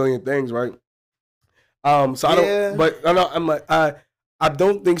million gazillion things, right? So I don't, but I'm like, I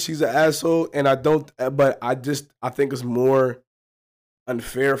don't think she's an asshole, and but I think it's more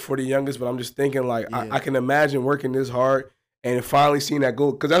unfair for the youngest. But I'm just thinking like, I can imagine working this hard and finally seeing that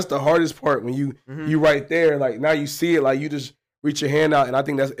goal, because that's the hardest part when you right there, like now you see it, like you just reach your hand out, and I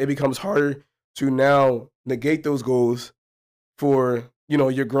think it becomes harder to now negate those goals for, you know,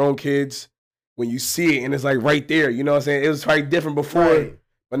 your grown kids when you see it and it's like right there. You know what I'm saying? It was probably different before,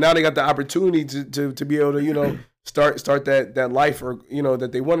 but now they got the opportunity to be able to, you know, start that life, or, you know,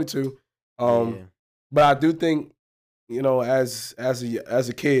 that they wanted to. But I do think, you know, as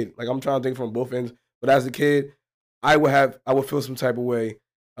a kid, like I'm trying to think from both ends, but as a kid, I would feel some type of way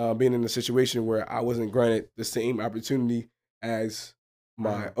being in a situation where I wasn't granted the same opportunity as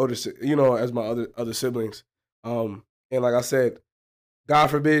my older, you know, as my other siblings. And like I said, God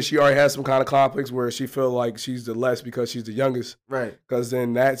forbid she already has some kind of complex where she feel like she's the less because she's the youngest. Right. Because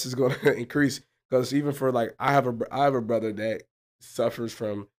then that's just going to increase. Because even for like, I have a brother that suffers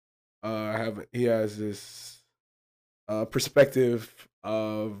from, he has this perspective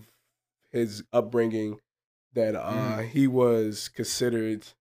of his upbringing that he was considered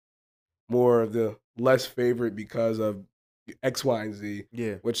more of the less favorite because of X, Y, and Z.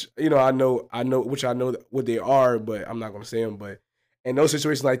 Yeah. Which, you know, I know what they are, but I'm not going to say them. But in those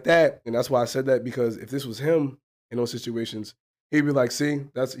situations like that, and that's why I said that, because if this was him in those situations, he'd be like, see,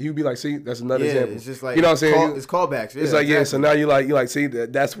 that's another example. It's just like, you know what I'm saying? It's callbacks. It's like, so now you like, see,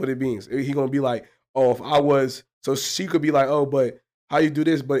 that's what it means. He going to be like, oh, if I was, so she could be like, oh, but how you do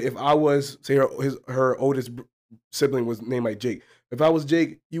this? But if I was, say her oldest sibling was named like Jake. If I was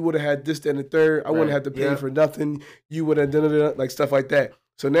Jake, you would have had this, that, and the third. I wouldn't have to pay for nothing. You would have done it, like stuff like that.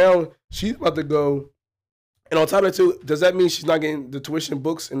 So now she's about to go. And on top of that too, does that mean she's not getting the tuition,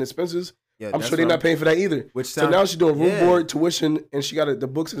 books, and expenses? Yeah, I'm sure they're not paying for that either. So now she's doing room board, tuition, and she got the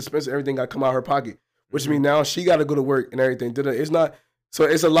books and expenses, everything got to come out of her pocket. Which means now she got to go to work and everything. It's not, so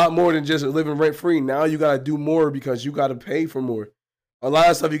it's a lot more than just living rent free. Now you got to do more because you got to pay for more. A lot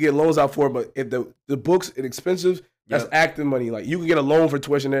of stuff you get loans out for, but if the books and expenses, that's active money. Like you can get a loan for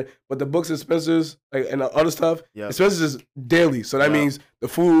tuition there, but the books and expenses, like, and the other stuff, expenses is daily. So that means the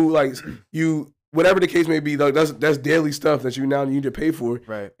food, like whatever the case may be, like that's daily stuff that you now need to pay for.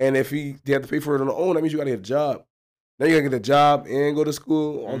 Right. And if they have to pay for it on their own, that means you got to get a job. Now you gotta get a job and go to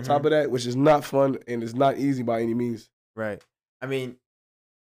school on top of that, which is not fun and it's not easy by any means. Right. I mean,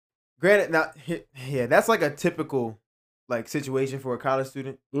 granted, now, yeah, that's like a typical like situation for a college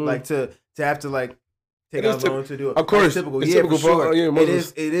student, like to have to like take out a loan to do it. Of course, typical. It's yeah, typical for sure. It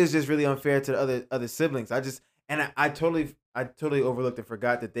is just really unfair to the other siblings. I totally overlooked and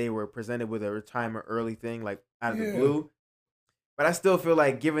forgot that they were presented with a retirement early thing, like out of the blue. But I still feel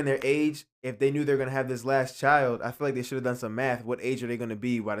like, given their age, if they knew they're gonna have this last child, I feel like they should have done some math. What age are they gonna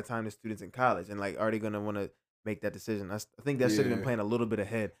be by the time the student's in college, and like, are they gonna want to make that decision? I think that should have been planned a little bit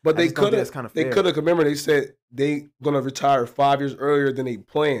ahead. But they could have. They could have. Remember, they said they gonna retire 5 years earlier than they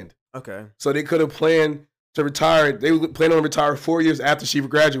planned. Okay. So they could have planned to retire. They were planning on retire 4 years after she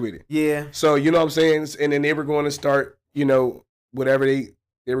graduated. Yeah. So you know what I'm saying, and then they were going to start, whatever they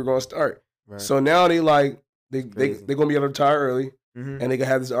were going to start. Right. So now they like they're gonna be able to retire early, and they can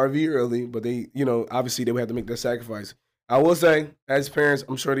have this RV early. But they, obviously they would have to make that sacrifice. I will say, as parents,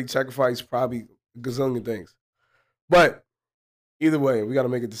 I'm sure they sacrifice probably a gazillion things. But either way, we got to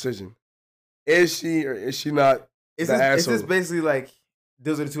make a decision. Is she or is she not the asshole? Is this basically like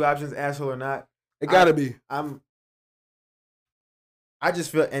those are the two options, asshole or not? It got to be. I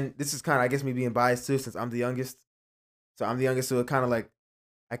just feel, and this is kind of, I guess, me being biased too, since I'm the youngest. So I'm the youngest, so it kind of like,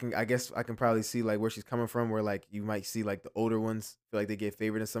 I guess I can probably see like where she's coming from, where like you might see like the older ones feel like they get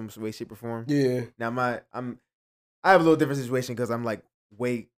favored in some way, shape, or form. Yeah. Now I have a little different situation because I'm like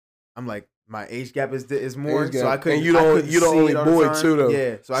my age gap is more, so I couldn't. And you're the only boy too, though.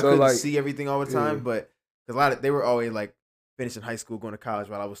 Yeah, so I couldn't see everything all the time, but because they were always like finishing high school, going to college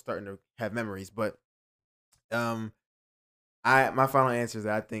while I was starting to have memories. But my final answer is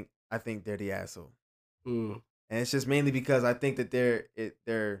that I think they're the asshole. And it's just mainly because I think that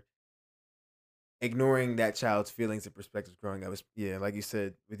they're ignoring that child's feelings and perspectives growing up. Yeah, like you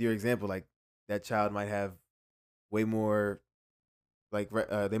said, with your example, like that child might have way more, like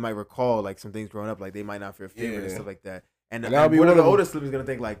they might recall like some things growing up, like they might not feel favored and stuff like that. And one of the older siblings gonna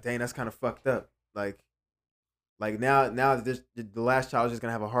think like, dang, that's kind of fucked up. Like now the last child is just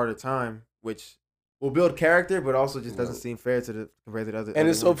gonna have a harder time, which will build character, but also just doesn't seem fair compared to the other. And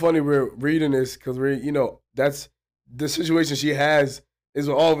it's so funny we're reading this because that's the situation she has is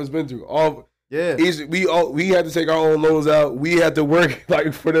what all of us been through. We had to take our own loans out. We had to work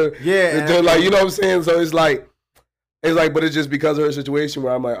like for the like, you know what I'm saying. So it's like, but it's just because of her situation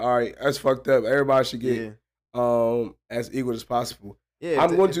where I'm like, all right, that's fucked up. Everybody should get as equal as possible. Yeah,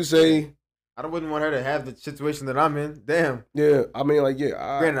 I'm going to say. I wouldn't want her to have the situation that I'm in. Damn. Yeah, I mean, like,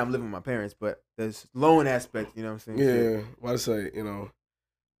 granted, I'm living with my parents, but there's loan aspect, you know what I'm saying? Yeah, what I say,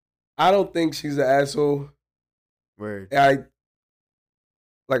 I don't think she's an asshole. Word. I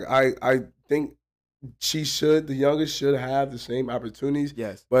think the youngest should have the same opportunities.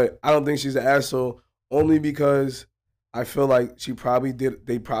 Yes. But I don't think she's an asshole only because I feel like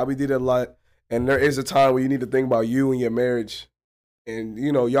they probably did a lot. And there is a time where you need to think about you and your marriage. And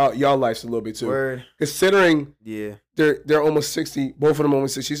y'all life's a little bit too. Word. Considering they're almost 60, both of them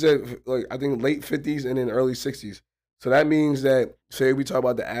almost 60. She said like I think late 50s and then early 60s. So that means that say we talk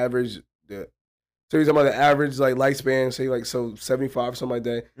about the average, like lifespan, say like 75 something like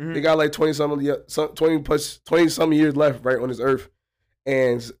that. Mm-hmm. They got like 20 something years left right on this earth,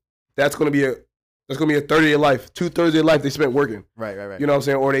 and that's gonna be a 30-year life. 2/3 of their life they spent working. Right. You know what I'm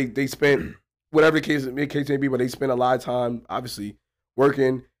saying? Or they spent whatever the case may be, but they spent a lot of time obviously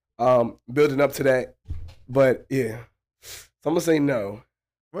working, building up to that. But yeah, so I'm gonna say no.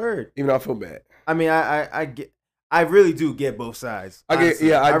 Word. Even though I feel bad. I mean, I really do get both sides. I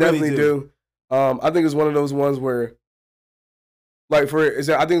definitely really do. I think it's one of those ones where, like, I think it's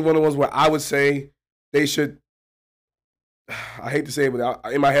one of the ones where I would say they should. I hate to say it,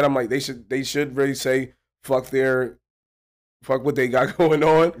 but in my head I'm like they should really say fuck what they got going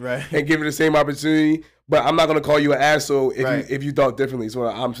on, right, and give it the same opportunity. But I'm not gonna call you an asshole if you thought differently. Is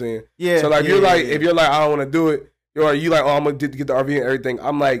what I'm saying. Yeah. So like if you're like I don't want to do it, or you like I'm gonna get the RV and everything.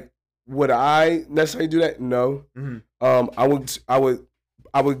 I'm like, would I necessarily do that? No. Mm-hmm.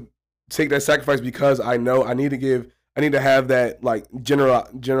 I would take that sacrifice because I know I need to have that like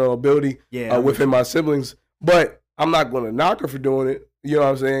general ability within my siblings. But I'm not gonna knock her for doing it. You know what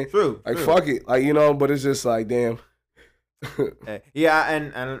I'm saying? True. Like fuck it. Like but it's just like damn. Yeah,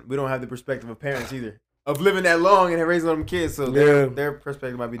 and we don't have the perspective of parents either. Of living that long and raising them kids, so their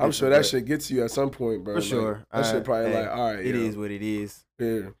perspective might be different. I'm sure that shit gets you at some point, bro. For sure. That shit probably like, all right. It is what it is.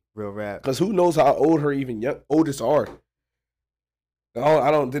 Yeah. Real rap. Because who knows how old her oldest are.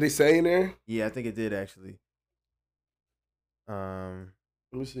 Did they say in there? Yeah, I think it did actually. Let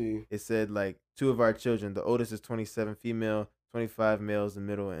me see. It said like 2 of our children. The oldest is 27 female, 25 males the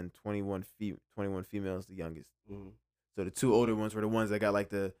middle, and 21 females the youngest. Mm-hmm. So the 2 older ones were the ones that got like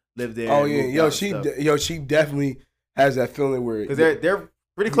the live there. Oh yeah, she definitely has that feeling where because they're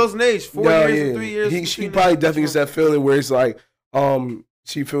pretty close in age, 4 years and 3 years. She probably definitely gets that feeling where it's like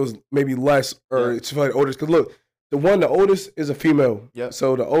she feels maybe less or she feels like older. Because look, the oldest is a female. Yep.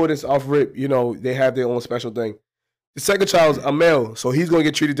 So the oldest off rip, they have their own special thing. The second child is a male, so he's gonna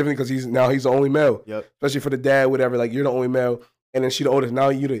get treated differently because he's the only male. Yep. Especially for the dad, whatever. Like you're the only male, and then she the oldest. Now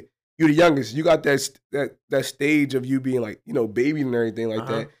you the youngest. You got that stage of you being like baby and everything like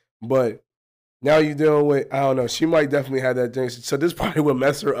that. But now you're dealing with she might definitely have that thing. So this probably will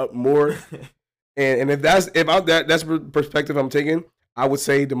mess her up more. and if that's the perspective I'm taking, I would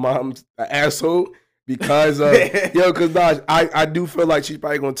say the mom's an asshole because because I do feel like she's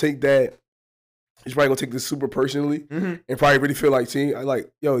probably gonna take that. She's probably gonna take this super personally and probably really feel like,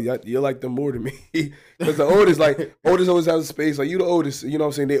 you're like them more than me. Because the oldest always has a space. Like you the oldest, you know what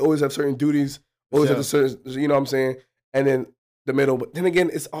I'm saying? They always have certain duties, always have a certain, you know what I'm saying? And then the middle. But then again,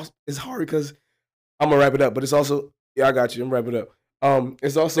 it's hard because I'm gonna wrap it up, but it's also I got you, I'm wrapping it up.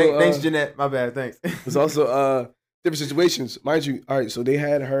 It's also thanks, Jeanette. My bad, thanks. It's also different situations. Mind you, all right, so they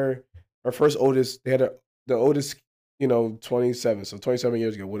had her first oldest, they had the oldest, 27, so 27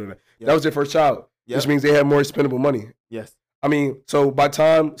 years ago, whatever. Yep. That was their first child. Yep. Which means they have more spendable money. Yes. I mean, so put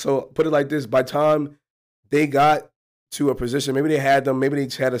it like this, by time they got to a position, maybe they had they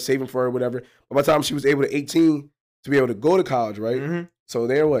had a saving for her or whatever, but by the time she was able to 18 to be able to go to college, right? So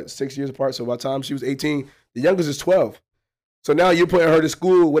they're 6 years apart, so by the time she was 18, the youngest is 12. So now you're putting her to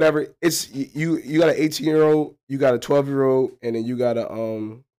school, whatever, it's, you got an 18-year-old, you got a 12-year-old, and then you got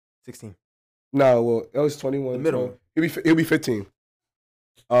a, 16. No, well, that was 21. The middle. He'll be 15.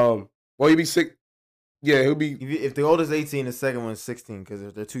 Well, he'll be 6. Yeah, he'll be. If the oldest 18, the second one's 16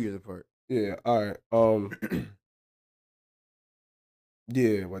 because they're 2 years apart. Yeah. All right.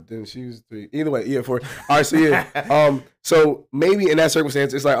 Yeah, but then she was 3. Either way, yeah, 4. All right. So yeah. So maybe in that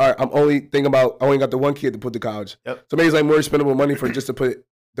circumstance, it's like, all right, I only got the one kid to put to college. Yep. So maybe it's like more spendable money for just to put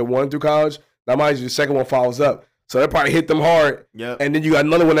the one through college. Now, mind you, the second one follows up. So that probably hit them hard. Yep. And then you got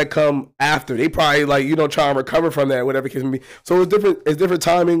another one that come after. They probably try and recover from that, whatever it can be. So it's different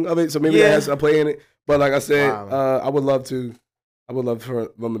timing of it. So maybe that has a play in it. But like I said, I would love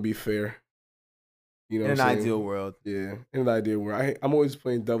for them to be fair. In an ideal world. Yeah, in an ideal world. I'm always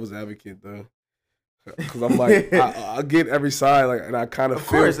playing devil's advocate though. Because I'm like, I get every side, like, and I kind of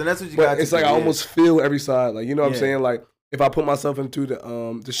feel. Of course, and that's what you got to do. It's like I almost feel every side. Like, you know what I'm saying? Like, if I put myself into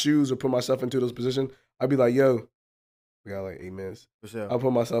the shoes or put myself into those positions, I'd be like, yo, we got like 8 minutes. For sure. I'll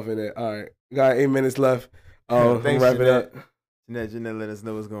put myself in there. All right. We got 8 minutes left. Thanks, wrap it up. Jeanette, let us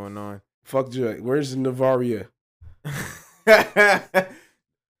know what's going on. Fuck Joy. Where's Navaria?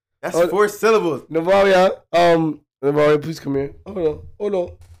 That's 4 syllables. Navaria. Navaria, please come here.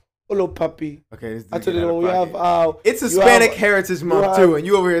 Hold on, puppy. Okay, I told you we have. It's Hispanic Heritage Month too, and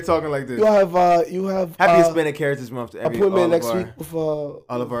you over here talking like this. You have. Happy Hispanic Heritage Month to appointment next week with all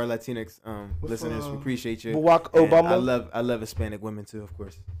of our Latinx listeners. We appreciate you. Barack Obama. I love Hispanic women too, of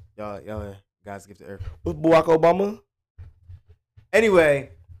course. Y'all guys give to earth. With Barack Obama.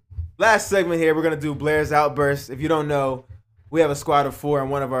 Anyway, last segment here, we're gonna do Blair's Outburst. If you don't know, we have a squad of 4,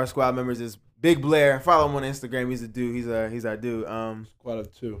 and one of our squad members is Big Blair. Follow him on Instagram. He's a dude. He's our dude. Squad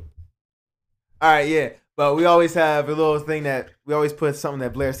of 2. All right, yeah. But we always have a little thing that we always put something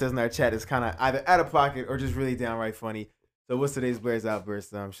that Blair says in our chat is kind of either out of pocket or just really downright funny. So what's today's Blair's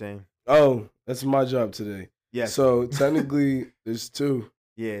Outburst, Shane? Oh, that's my job today. Yeah. So technically, there's 2.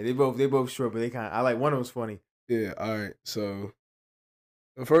 Yeah, they both short, but they kind of, I like one of them's funny. Yeah. All right. So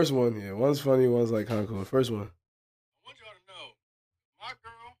the first one, one's funny, one's like kind of cool. The first one. I want y'all to know, my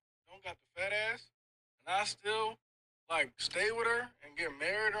girl don't got the fat ass, and I still stay with her and get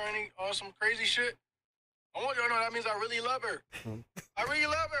married or any awesome crazy shit. I want y'all to know that means I really love her. I really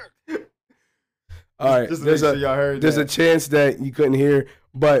love her. All right, just there's, y'all heard there's a chance that you couldn't hear,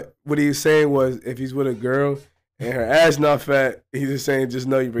 but what he was saying was if he's with a girl and her ass not fat, he's just saying just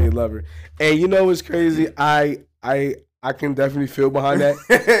know you really love her. And you know what's crazy? I can definitely feel behind that.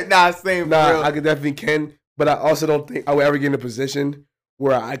 I definitely, but I also don't think I would ever get in a position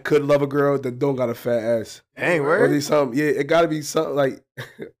where I could love a girl that don't got a fat ass. Dang, word? It gotta be something like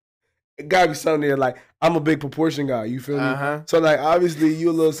it gotta be something there. Like I'm a big proportion guy, you feel me? So like obviously you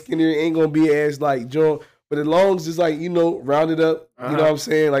a little skinnier, ain't gonna be as like John, but as long as it's like, rounded up, you know what I'm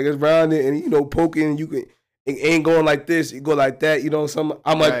saying? Like it's rounded and poking, you can it ain't going like this, it go like that,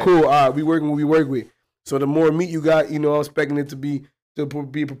 I'm like, cool, all right, we working what we work with. So the more meat you got, I'm expecting it to be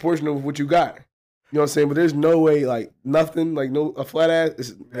proportional with what you got. You know what I'm saying? But there's no way, like, nothing, like, a flat ass,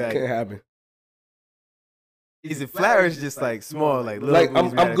 it can't happen. Is it flat or is it just like small, like little? Like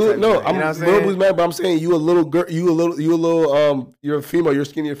I'm good. No, I'm little booties mad, but I'm saying you a little girl. You a little. You're a female. You're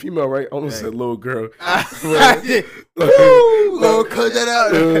skinny. Female, right? I almost said little girl. Woo, cut that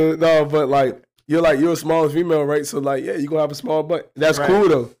out. No, but like you're a small female, right? So like, yeah, you gonna have a small butt. That's cool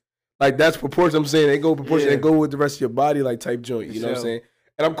though. Like that's proportion. I'm saying they go proportion. They go with the rest of your body, like type joint. You know what I'm saying?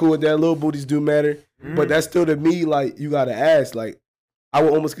 And I'm cool with that. Little booties do matter, but that's still to me like you gotta ask like. I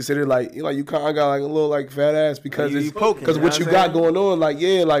would almost consider like you kind of got like a little like fat ass because it's because what you got going on like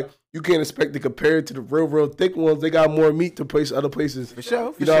like you can't expect to compare it to the real thick ones. They got more meat to place other places. For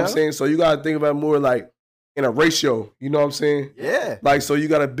sure. You know what I'm saying? So you gotta think about it more like in a ratio. You know what I'm saying? Yeah. Like so you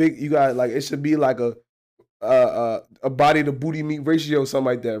got like it should be like a body to booty meat ratio, something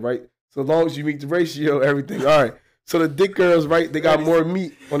like that, right? So as long as you meet the ratio, everything all right. So the thick girls, right? They got more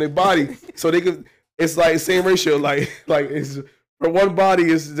meat on their body, so they could. It's like the same ratio, like it's. For one body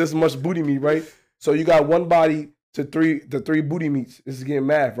is this much booty meat, right? So you got one body to three booty meats. This is getting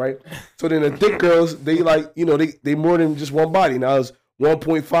math, right? So then the thick girls, they like, they more than just one body. Now it's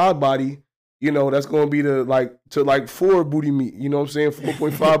 1.5 body, that's gonna be to 4 booty meat. You know what I'm saying?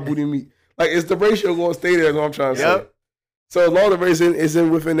 4.5 booty meat. Like it's the ratio gonna stay there, is what I'm trying to say. So as long as the ratio is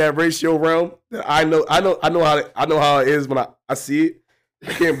within that ratio realm, that I know how it is when I see it.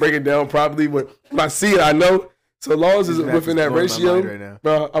 I can't break it down properly, but when I see it, I know. So long as it's within that ratio, right,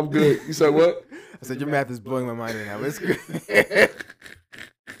 bro, I'm good. You said what? I said your math is blowing my mind right now. But it's good.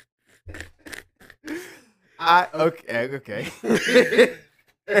 Okay.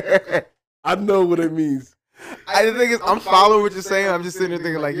 I know what it means. The thing is, I'm following what you're saying. I'm just sitting there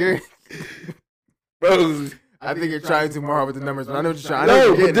thinking like bro. I think you're trying too hard with the numbers, but I know what you're trying. I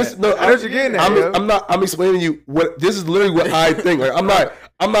know what you're getting at. I'm explaining you what this is literally what I think. Like I'm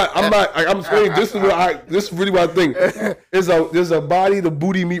explaining this is really what I think. There's a body to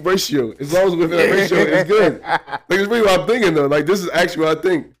booty meat ratio. As long as within that ratio, it's good. Like it's really what I'm thinking though. Like this is actually what I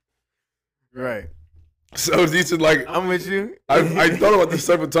think. Right. So these are like I'm with you. I thought about this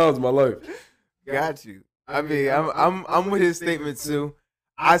several times in my life. Got you. I mean, I'm with his statement too.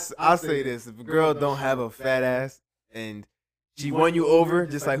 I'll say this: if a girl don't have a fat ass and she won you over,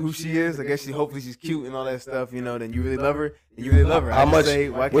 just like who she is, I guess hopefully she's cute and all that stuff, then you really love her and you really love her. How much?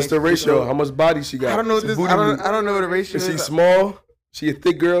 What's the ratio? How much body she got? I don't know I don't know what the ratio is. Is she small? She a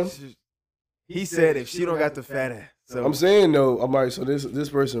thick girl? He said if she don't got the fat ass. So I'm saying though, I'm like, so this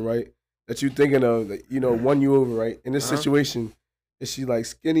person, right, that you thinking of, that, won you over, right? In this situation, is she like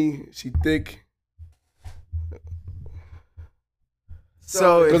skinny? Is she thick?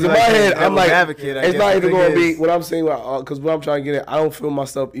 So because in my head, I'm like, it's not even going to be what I'm saying. Because what I'm trying to get at, I don't feel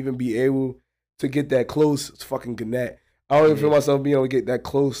myself even be able to get that close. It's fucking Gannett. I don't even feel myself being able to get that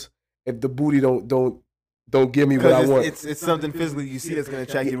close if the booty don't give me what I want. It's something physically you see that's going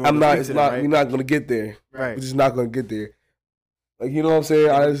to attract you. I'm not. It's not. We're not going to get there. Right. We're just not going to get there. Like, you know what I'm saying?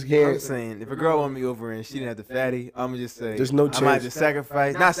 I just can't. I'm saying if a girl won me over and she didn't have the fatty, I'm gonna just say there's no chance. I might just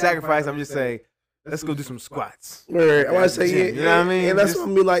sacrifice. Not sacrifice. I'm just say. Let's go do some squats. Right. I want to say, yeah, you know what I mean? And that's what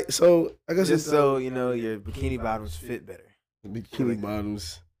I mean. Like, so I guess just so your bikini bottoms fit better. Bikini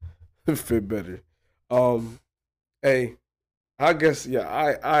bottoms fit better. Hey, I guess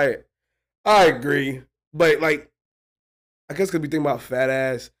I agree, but like, I guess could be thinking about fat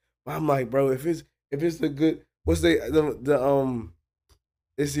ass. But I'm like, bro, if it's the good, what's the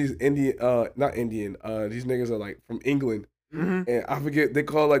it's these Indian, not Indian. These niggas are like from England. Mm-hmm. And I forget, they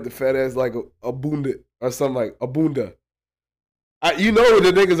call like the fat ass like a bunda or something like a bunda. You know what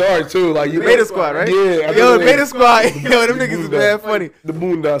the niggas are too. Like you Beta Squad, right? Yeah. Yo, Beta Squad. Yo, them niggas is mad funny. The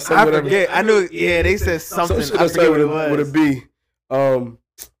bunda. I forget. I knew. Yeah, they said something. I forget what it was. Would it be?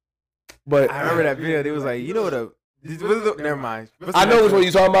 But I remember that video. They was like, you know what never mind. I know which one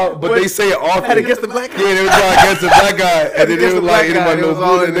you're talking about, but they say it often. Had against the black guy. Yeah, they were trying against the black guy, and then they was like, anybody knows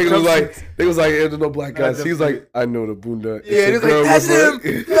Bunda. They was like, there's no black guys. He's like, I know the Bunda. Yeah, he was like, that's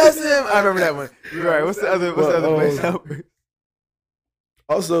him. That's him. I remember that one. You're right. What's the other place?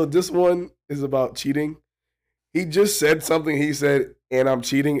 Also, this one is about cheating. He just said something. He said, and I'm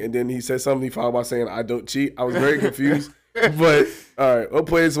cheating, and then he said something he followed by saying, I don't cheat. I was very confused. But all right, we'll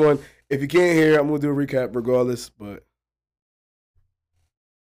play this one. If you can't hear, I'm gonna do a recap regardless. But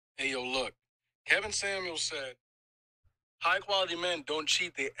hey, yo, look, Kevin Samuels said, "High quality men don't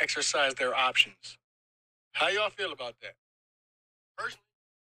cheat; they exercise their options." How y'all feel about that? Personally,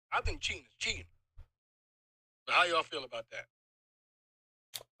 I think cheating is cheating. But how y'all feel about that?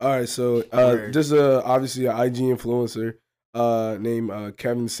 All right, so just obviously an IG influencer named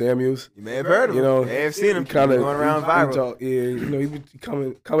Kevin Samuels. You may have heard of him. You may have seen him kind of going around viral. He be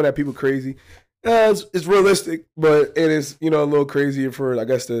coming at people crazy. It's realistic, but it is a little crazier for I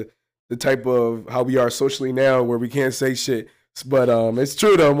guess the the type of how we are socially now, where we can't say shit. But it's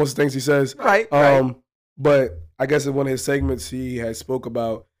true though. Most of the things he says, right. But I guess in one of his segments, he had spoke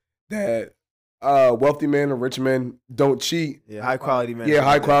about that wealthy men or rich men don't cheat. Yeah, high quality men. Yeah,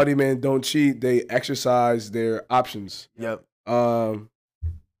 high quality men don't cheat. They exercise their options. Yep. And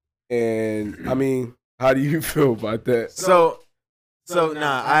I mean, how do you feel about that? So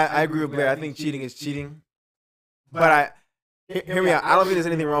I agree with Blair. I think cheating is cheating. But hear me out. I don't think there's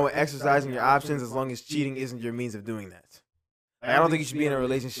anything wrong with exercising your options as long as cheating isn't your means of doing that. Like, I don't think you should be in a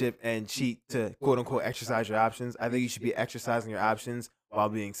relationship and cheat to quote unquote exercise your options. I think you should be exercising your options while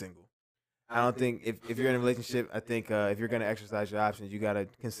being single. I don't think if you're in a relationship, I think if you're gonna exercise your options, you gotta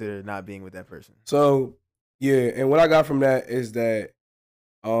consider not being with that person. So yeah, and what I got from that is that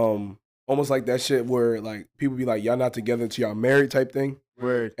almost like that shit where like people be like, y'all not together until y'all married type thing.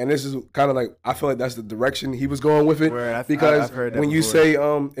 Word. And this is kind of like, I feel like that's the direction he was going with it. Word. Because I've heard that when you before. say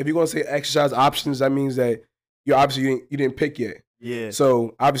if you're gonna say exercise options, that means that you obviously you didn't pick yet. Yeah.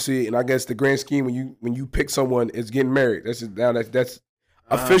 So obviously, and I guess the grand scheme when you pick someone is getting married. That's just, now that's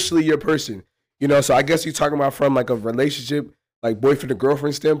officially your person. You know, so I guess you're talking about from like a relationship, like boyfriend and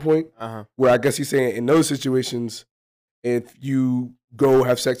girlfriend standpoint, where I guess he's saying in those situations, if you go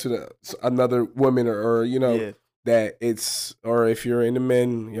have sex with another woman or you know, that it's, or if you're in the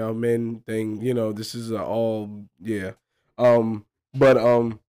men thing, you know, this is all,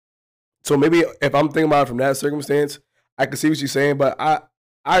 so maybe if I'm thinking about it from that circumstance, I can see what you're saying, but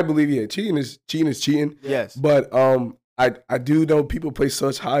I believe, cheating is cheating. Yes. But I do know people place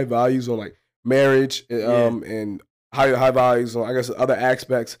such high values on like marriage, and high values on, I guess, other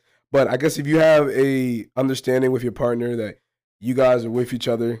aspects. But I guess if you have a understanding with your partner that you guys are with each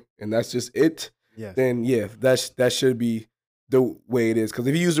other and that's just it, then that should be the way it is. Because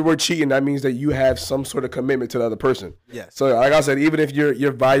if you use the word cheating, that means that you have some sort of commitment to the other person. Yes. So like I said, even if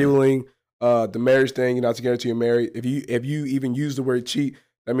you're valuing the marriage thing, you're not together till you're married. If you even use the word cheat,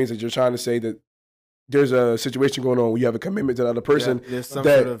 that means that you're trying to say that there's a situation going on where you have a commitment to the other person. There's some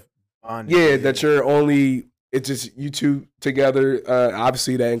sort of bonding. That you're only, it's just you two together.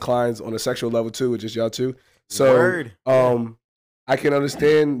 Obviously that inclines on a sexual level too, it's just y'all two. So I can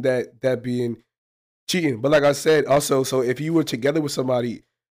understand that being cheating. But like I said, also, so if you were together with somebody,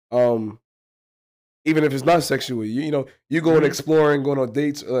 even if it's not sexually, you know, you going exploring, going on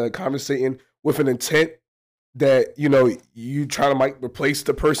dates, conversating with an intent that, you know, you trying to might replace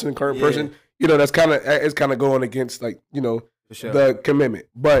the person, current person, you know, that's it's kind of going against, like, you know, the commitment.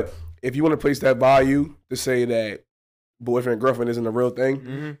 But if you want to place that value to say that boyfriend and girlfriend isn't a real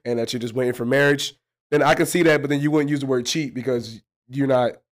thing and that you're just waiting for marriage, then I can see that. But then you wouldn't use the word cheat because you're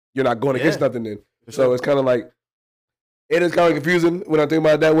not going against nothing then. So it's kind of like, it is kind of confusing when I think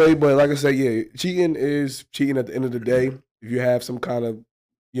about it that way. But like I said, cheating is cheating at the end of the day. If you have some kind of,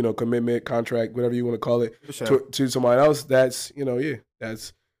 you know, commitment, contract, whatever you want to call it, to somebody else, that's, you know,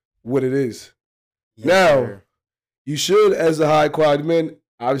 that's what it is. You should, as a high quality man,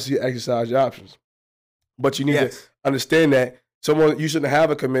 obviously exercise your options. But you need to understand that you shouldn't have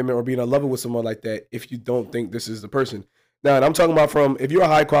a commitment or be in a level with someone like that if you don't think this is the person. Now, and I'm talking about from, if you're a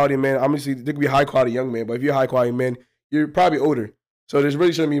high quality man, obviously there could be a high quality young man, but if you're a high quality man, you're probably older. So there's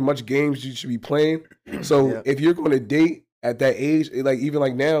really shouldn't be much games you should be playing. So if you're going to date at that age, like even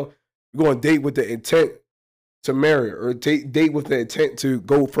like now, you're going to date with the intent to marry or date with the intent to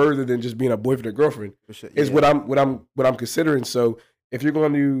go further than just being a boyfriend or girlfriend is what I'm considering. So if you're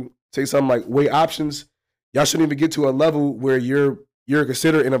going to say something like weigh options, y'all shouldn't even get to a level where you're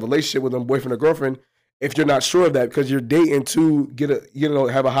considered in a relationship with a boyfriend or girlfriend if you're not sure of that, because you're dating to get a, you know,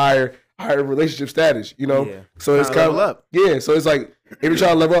 have a higher relationship status, you know. So it's kind of up. So it's like, if you're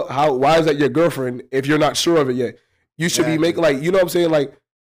trying to level up, why is that your girlfriend if you're not sure of it yet? You should be making, like, you know what I'm saying, like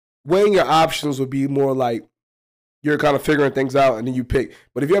weighing your options would be more like you're kind of figuring things out and then you pick.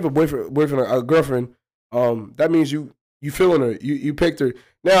 But if you have a boyfriend or a girlfriend, that means you feeling her, you picked her.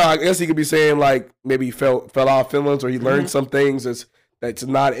 Now I guess he could be saying like maybe he fell off feelings or he learned some things that's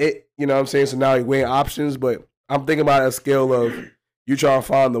not it, you know what I'm saying? So now he weighing options, but I'm thinking about a scale of you trying to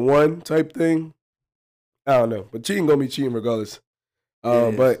find the one type thing. I don't know, but cheating gonna be cheating regardless.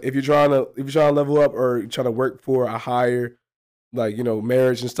 But if you're trying to level up or you're trying to work for a higher, like, you know,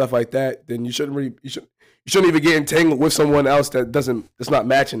 marriage and stuff like that, then you shouldn't even get entangled with someone else that's not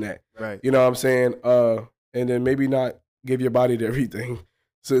matching that. Right. You know what I'm saying? And then maybe not give your body to everything.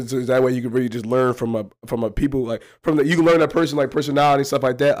 So that way you can really just learn from a people, like you can learn a person, like personality and stuff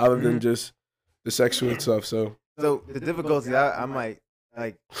like that, other than just the sexual stuff. So the difficulty I might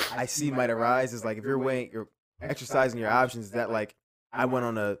might arise is like if you're exercising your options, that like I went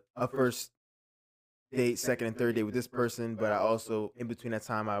on a first date, second and third date with this person, but I also in between that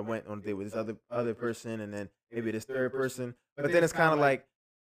time I went on a date with this other person, and then maybe this third person. But then it's kind of like,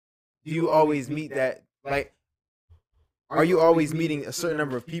 do you always meet that? Like, are you always meeting a certain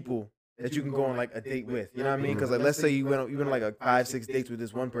number of people that you can go on like a date with? You know what I mean? Because like, let's say you went on like a 5-6 dates with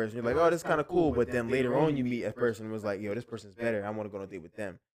this one person. You're like, oh, this is kind of cool. But then later on, you meet a person who was like, yo, this person's better. I want to go on a date with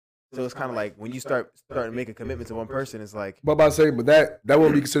them. So it's kind of like when you start to make a commitment to one person, it's like. But about saying, but that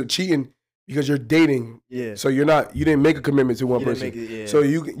won't be considered cheating because you're dating. Yeah. So you didn't make a commitment to one person. So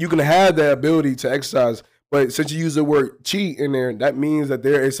you can have the ability to exercise. But since you use the word cheat in there, that means that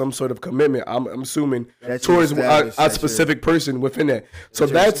there is some sort of commitment, I'm assuming, towards a specific person within that. So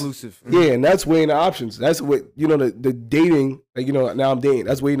that's exclusive. Yeah, and that's weighing the options. That's what, the dating, like, now I'm dating.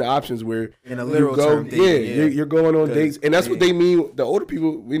 That's weighing the options where in a literal term dating, you're going on dates. And that's what they mean, the older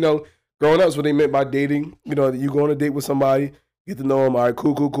people, growing up is what they meant by dating. You go on a date with somebody, get to know them, all right,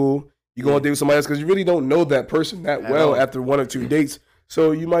 cool. You go on a date with somebody else because you really don't know that person that well after 1 or 2 dates.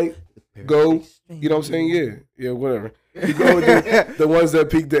 So you might go, you know what I'm saying? Yeah, whatever. You go with the ones that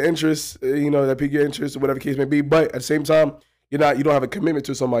pique the interest, that pique your interest or whatever the case may be. But at the same time, you don't have a commitment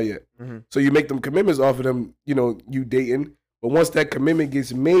to somebody yet. Mm-hmm. So you make them commitments off of them, you dating. But once that commitment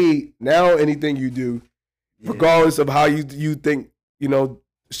gets made, now anything you do, regardless of how you think,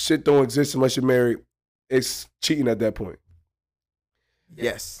 shit don't exist unless you're married, it's cheating at that point.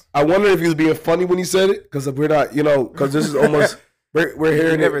 Yes. I wonder if he was being funny when he said it, because we're not, because this is almost. We're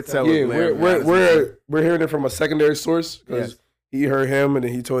hearing never tell yeah, we're hearing it from a secondary source because he heard him and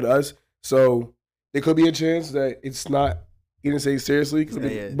then he told us. So there could be a chance that it's not. He didn't say it seriously,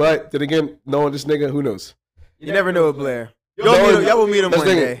 but then again, knowing this nigga, who knows? You never know with Blair. Y'all will meet him one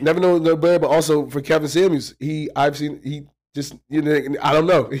day. Never know with Blair, but also for Kevin Samuels, I don't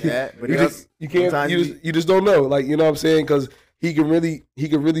know. Yeah, but you just don't know. Like, you know what I'm saying? Because he can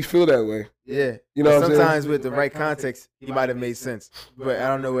really feel that way. Yeah. Sometimes with the right context, he might have made sense. But I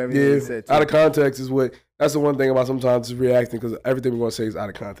don't know everything he said. Out of context that's the one thing about sometimes reacting, because everything we're going to say is out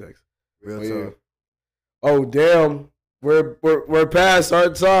of context. Real talk. Yeah. Oh, damn. We're past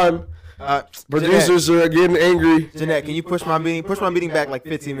our time. Producers are getting angry. Jeanette, can you push my meeting back like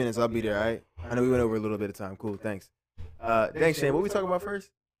 15 minutes? I'll be there, all right? I know we went over a little bit of time. Cool, thanks. Thanks, Shane. What we talking about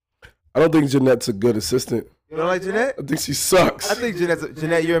first? I don't think Jeanette's a good assistant. You don't like Jeanette? I think she sucks. I think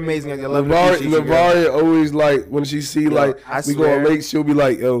Jeanette, you're amazing. Navaria always like when she see we going late, she'll be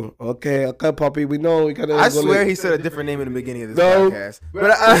like, "Yo, okay, puppy, we know we gotta." I swear late. He said a different name in the beginning of this podcast.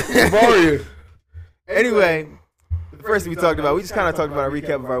 But Navaria. Anyway, the first thing we talked about, we just kind of talked about a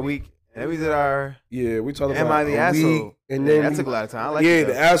recap of our week, and then we did our we talked about Am I the Asshole? And then that took a lot of time. I like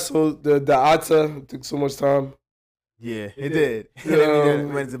the asshole, the Ata took so much time. Yeah, it did. And then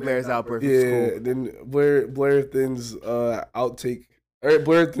we went into Blair's outburst. Yeah, cool. Then Blair Thin's outtake.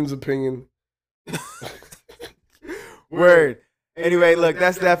 Blair Thin's opinion. Word. Anyway, look,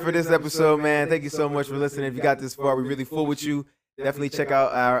 that's that for this episode, man. Thank you so much for listening. If you got this far, we really full with you. Definitely check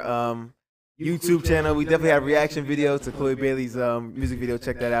out our YouTube channel. We definitely have reaction video to Chloe Bailey's music video.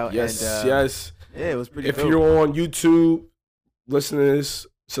 Check that out. Yes, and, yes. Yeah, it was pretty dope. If you're on YouTube, listen to this.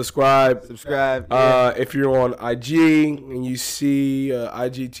 Subscribe. Yeah. If you're on IG and you see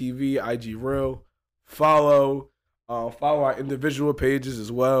IGTV, IG Real, follow our individual pages as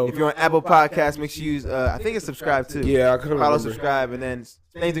well. If you're on Apple Podcasts, make sure you use, I think it's subscribe too. Yeah, I couldn't follow, remember. Subscribe, and then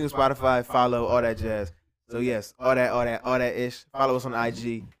same thing with Spotify, follow, all that jazz. So yes, all that ish. Follow us on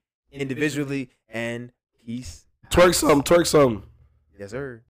IG individually, and peace. Twerk some. Yes, sir.